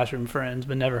my classroom friends,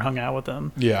 but never hung out with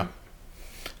them. Yeah,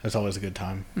 that's always a good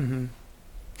time. Always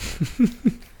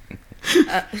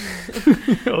a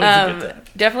good time.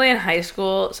 Definitely in high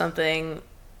school, something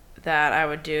that I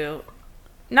would do,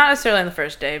 not necessarily on the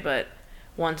first day, but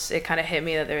once it kind of hit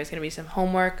me that there was going to be some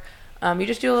homework, You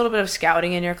just do a little bit of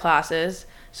scouting in your classes.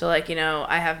 So, like, you know,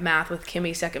 I have math with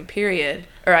Kimmy second period,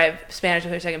 or I have Spanish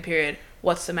with her second period.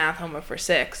 What's the math homework for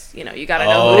 6? You know, you got to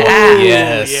know who to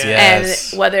ask.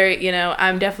 Yes. And whether, you know,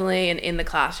 I'm definitely an in the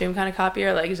classroom kind of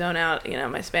copier, like zone out, you know,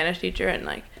 my Spanish teacher and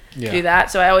like do that.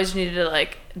 So I always needed to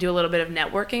like do a little bit of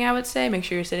networking, I would say. Make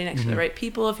sure you're sitting next to the right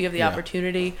people if you have the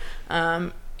opportunity.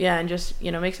 And just,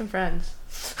 you know, make some friends.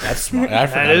 That's smart. I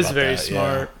forgot That is about very that.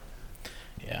 smart.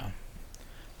 Yeah.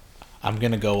 I'm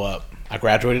going to go up. I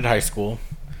graduated high school,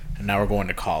 and now we're going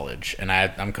to college. And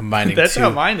I'm combining That's two. how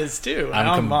mine is too.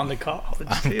 I'm on the college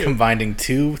I'm too. combining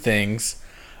two things.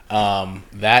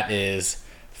 That is,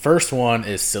 first one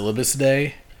is syllabus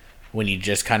day, when you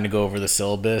just kind of go over the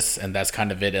syllabus, and that's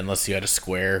kind of it, unless you had a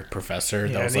square professor.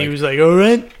 Yeah, that was and like, he was like, all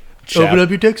right, open up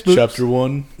your textbooks. Chapter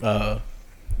 1.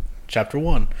 Chapter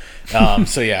 1.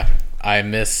 So yeah, I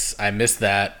miss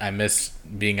that. I miss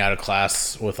being out of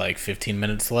class with like 15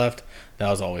 minutes left. That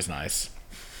was always nice.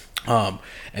 And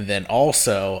then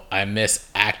also I miss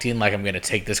acting like I'm gonna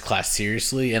take this class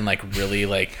seriously and like really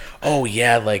like, oh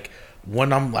yeah, like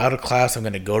when I'm out of class I'm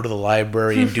gonna go to the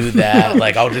library and do that.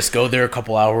 Like I'll just go there a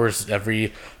couple hours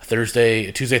every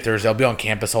Tuesday, Thursday. I'll be on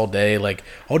campus all day. Like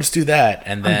I'll just do that.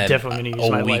 And then definitely gonna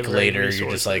use my a week library later you're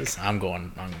just like, resources. I'm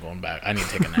going back. I need to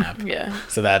take a nap. Yeah.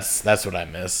 So that's what I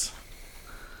miss.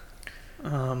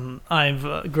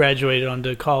 I've graduated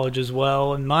onto college as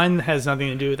well, and mine has nothing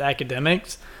to do with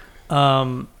academics.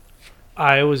 I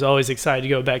was always excited to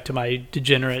go back to my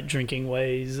degenerate drinking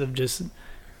ways of just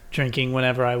drinking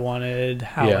whenever I wanted,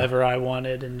 however I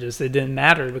wanted, and just it didn't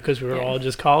matter because we were all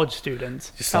just college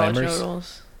students. Just College slammers.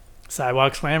 totals.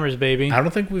 Sidewalk slammers, baby. I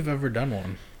don't think we've ever done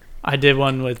one. I did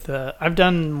one with. I've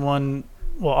done one.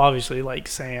 Well, obviously, like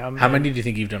Sam. How many do you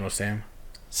think you've done with Sam?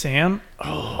 Sam?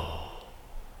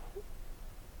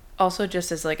 Also,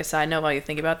 just as like a side note, while you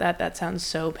think about that, that sounds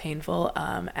so painful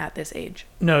at this age.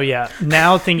 No, yeah.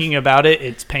 Now thinking about it,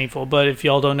 it's painful. But if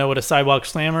y'all don't know what a sidewalk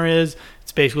slammer is,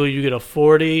 it's basically you get a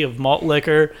 40 of malt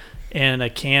liquor and a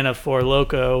can of Four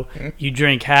Loko. You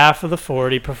drink half of the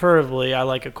 40, preferably. I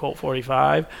like a Colt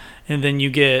 45. And then you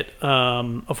get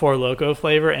a Four Loko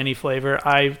flavor, any flavor.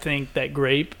 I think that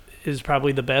grape is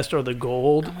probably the best, or the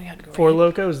gold. Oh my God, grape. Four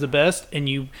Loko is the best, and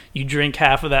you drink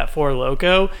half of that Four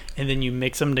Loko, and then you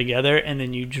mix them together, and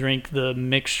then you drink the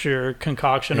mixture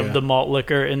concoction of the malt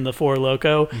liquor in the Four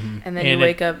Loko. And then you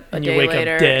wake up a day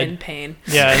later in pain.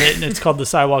 Yeah, and it's called the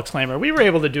Sidewalk Slammer. We were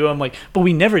able to do them, but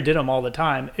we never did them all the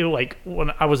time. It like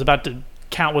when I was about to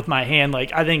count with my hand,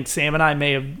 like I think Sam and I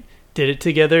may have did it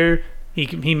together.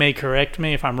 He may correct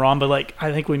me if I'm wrong, but like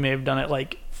I think we may have done it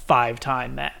like 5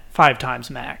 times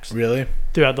max. Really?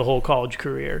 Throughout the whole college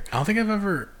career. I don't think I've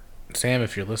ever... Sam,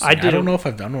 if you're listening, I don't know if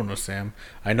I've done one with Sam.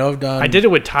 I know I've done... I did it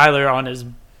with Tyler on his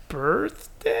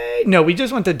birthday. No, we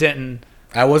just went to Denton.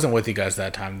 I wasn't with you guys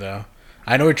that time, though.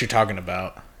 I know what you're talking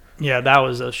about. Yeah, that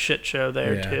was a shit show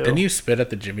there, too. Didn't you spit at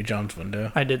the Jimmy John's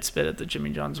window? I did spit at the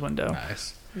Jimmy John's window.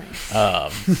 Nice.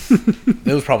 It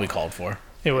was probably called for.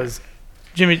 It was...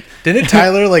 Jimmy, didn't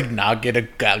Tyler like not get a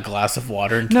glass of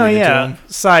water and tweet it to him?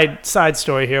 Side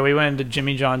story here. We went into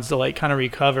Jimmy John's to like kind of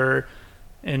recover,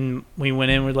 and we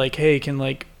went in. We're like, hey, can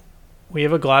like we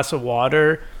have a glass of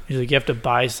water? He's like, you have to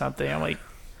buy something. I'm like,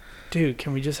 dude,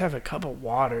 can we just have a cup of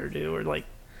water, dude? We're like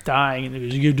dying, and he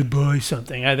goes, you have to buy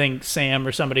something. I think Sam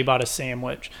or somebody bought a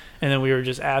sandwich, and then we were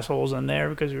just assholes in there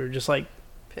because we were just like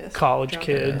college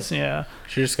kids. Yeah,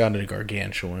 She just got a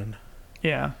gargantuan.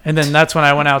 Yeah, and then that's when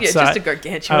I went outside. Yeah, just a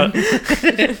gargantuan.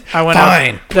 I went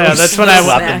Fine. Yeah, that's when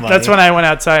That's when I went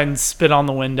outside and spit on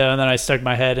the window, and then I stuck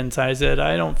my head inside. I said,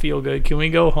 "I don't feel good. Can we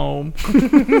go home?"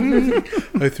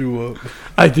 I threw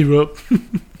up.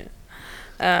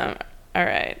 All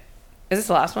right. Is this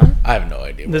the last one? I have no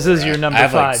idea. This is your number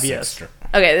 5. Yes.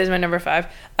 Okay, this is my number 5.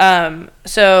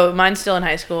 So mine's still in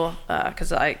high school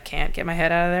because I can't get my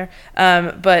head out of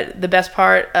there. But the best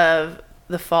part of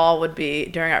the fall would be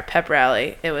during our pep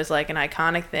rally. It was like an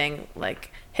iconic thing,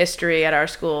 like history at our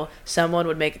school. Someone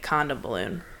would make a condom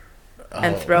balloon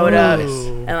and throw it up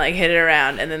and like hit it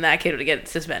around, and then that kid would get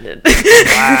suspended.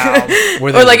 Wow.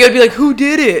 Or like it would be like, who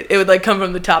did it? It would like come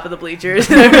from the top of the bleachers.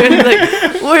 And everyone would be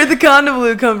like, where did the condom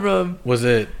balloon come from? Was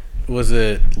it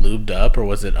lubed up or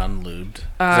was it unlubed?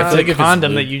 I It's a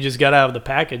condom that you just got out of the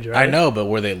package, right? I know, but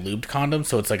were they lubed condoms?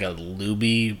 So it's like a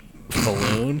lubey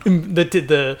balloon.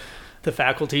 The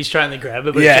faculty's trying to grab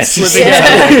it, but yes, it's slipping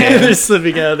out. They're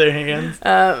slipping out of their hands.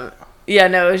 Yeah,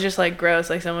 no, it was just like gross.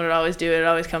 Like someone would always do it. It'd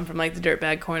always come from like the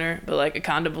dirtbag corner. But like a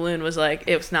condom balloon was like,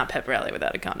 it was not pep rally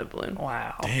without a condom balloon.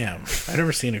 Wow. Damn, I've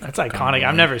never seen it. That's iconic.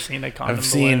 I've never seen a condom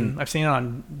balloon. I've seen it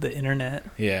on the internet.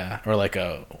 Yeah, or like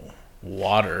a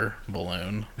water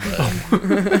balloon.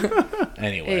 But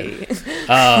anyway,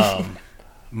 Hey.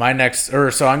 my next,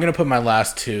 or so I'm gonna put my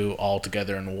last two all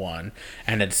together in one,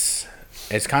 and it's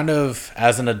kind of,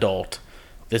 as an adult,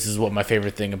 this is what my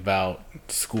favorite thing about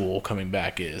school coming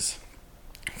back is.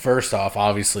 First off,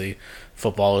 obviously,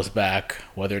 football is back,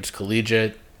 whether it's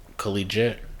collegiate. I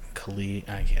can't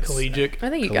Collegiate. I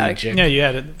think you got it. Collegiate. Yeah, you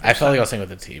had it. I felt like I was saying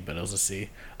with a T, but it was a C.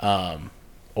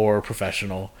 Or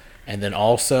professional. And then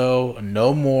also,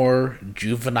 no more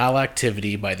juvenile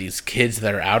activity by these kids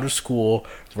that are out of school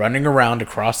running around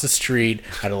across the street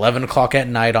at 11 o'clock at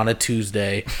night on a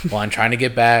Tuesday while I'm trying to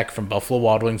get back from Buffalo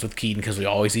Wild Wings with Keaton because we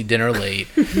always eat dinner late.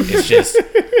 It's just,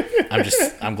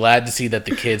 I'm glad to see that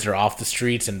the kids are off the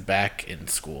streets and back in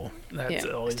school. That's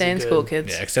Yeah. always Stay in good. school,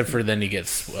 kids. Yeah, except for then you get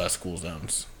school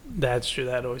zones. That's true.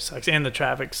 That always sucks. And the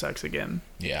traffic sucks again.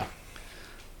 Yeah.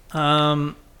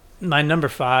 My number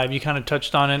 5, you kind of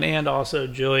touched on it, and also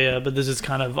Julia, but this is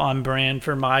kind of on brand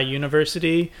for my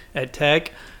university at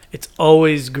Tech. It's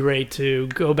always great to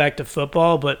go back to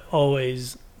football, but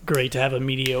always great to have a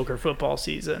mediocre football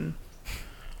season.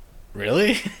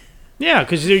 Really? Yeah,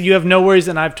 because you have no worries,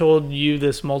 and I've told you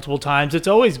this multiple times. It's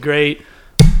always great.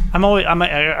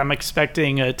 I'm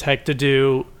expecting Tech to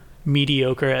do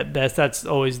mediocre at best. That's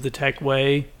always the Tech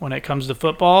way when it comes to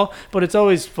football. But it's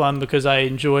always fun because I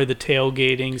enjoy the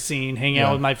tailgating scene, hanging out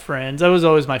Yeah. with my friends. That was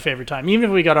always my favorite time.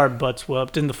 Even if we got our butts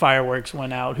whooped and the fireworks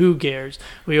went out, who cares?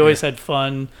 We always had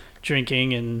fun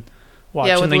drinking and watching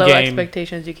Yeah, with the low game.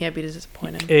 expectations, you can't be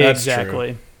disappointed. That's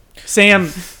Exactly.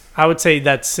 Sam, I would say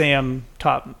that Sam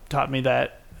taught me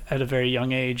that at a very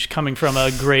young age, coming from a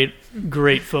great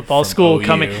football From school. OU.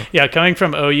 Coming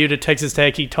from OU to Texas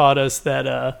Tech, he taught us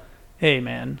that, hey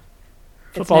man,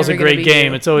 football's a never gonna great be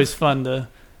game. you. It's always fun to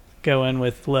go in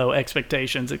with low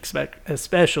expectations,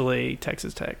 especially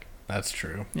Texas Tech. That's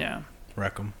true. Yeah,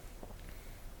 Wreck 'em.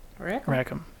 Correct.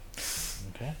 rack 'em.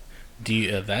 Okay. Do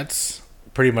you, that's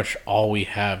pretty much all we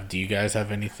have. Do you guys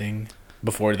have anything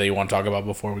that you want to talk about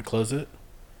before we close it?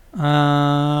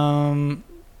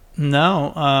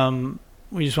 No.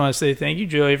 We just want to say thank you,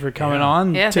 Joey, for coming Yeah.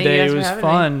 on Yeah, thank you today. guys It for was having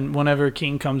fun. Whenever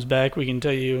Keaton comes back, we can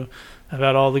tell you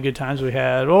about all the good times we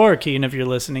had. Or Keaton, if you're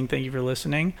listening, thank you for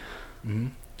listening. Mm-hmm.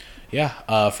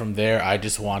 Yeah. From there, I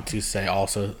just want to say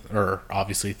also, or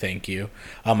obviously, thank you.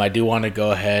 I do want to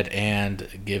go ahead and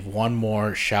give one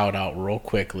more shout out real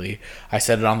quickly. I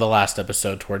said it on the last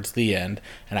episode towards the end,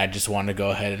 and I just want to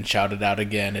go ahead and shout it out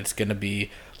again. It's going to be,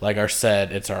 like I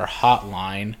said, it's our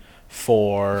hotline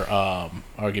for,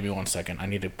 or give me 1 second. I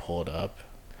need to pull it up.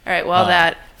 All right.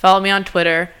 Well, follow me on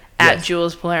Twitter at Yes.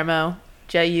 Jules Palermo,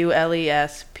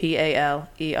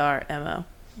 JULESPALERMO.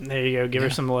 There you go. Give her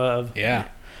some love. Yeah.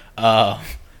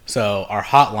 So our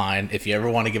hotline, if you ever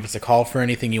want to give us a call for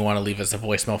anything, you want to leave us a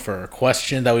voicemail for a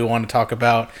question that we want to talk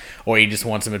about, or you just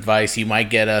want some advice, you might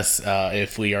get us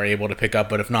if we are able to pick up.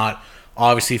 But if not,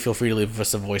 obviously feel free to leave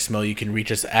us a voicemail. You can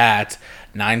reach us at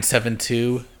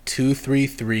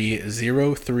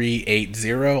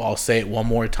 972-233-0380. I'll say it one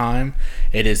more time.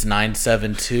 It is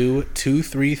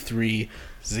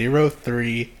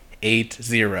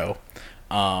 972-233-0380.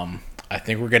 I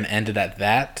think we're going to end it at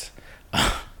that.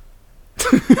 I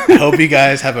hope you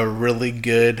guys have a really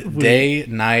good day,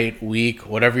 night, week,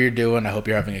 whatever you're doing. I hope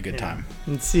you're having a good time.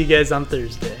 And see you guys on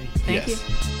Thursday. Thank Yes. you.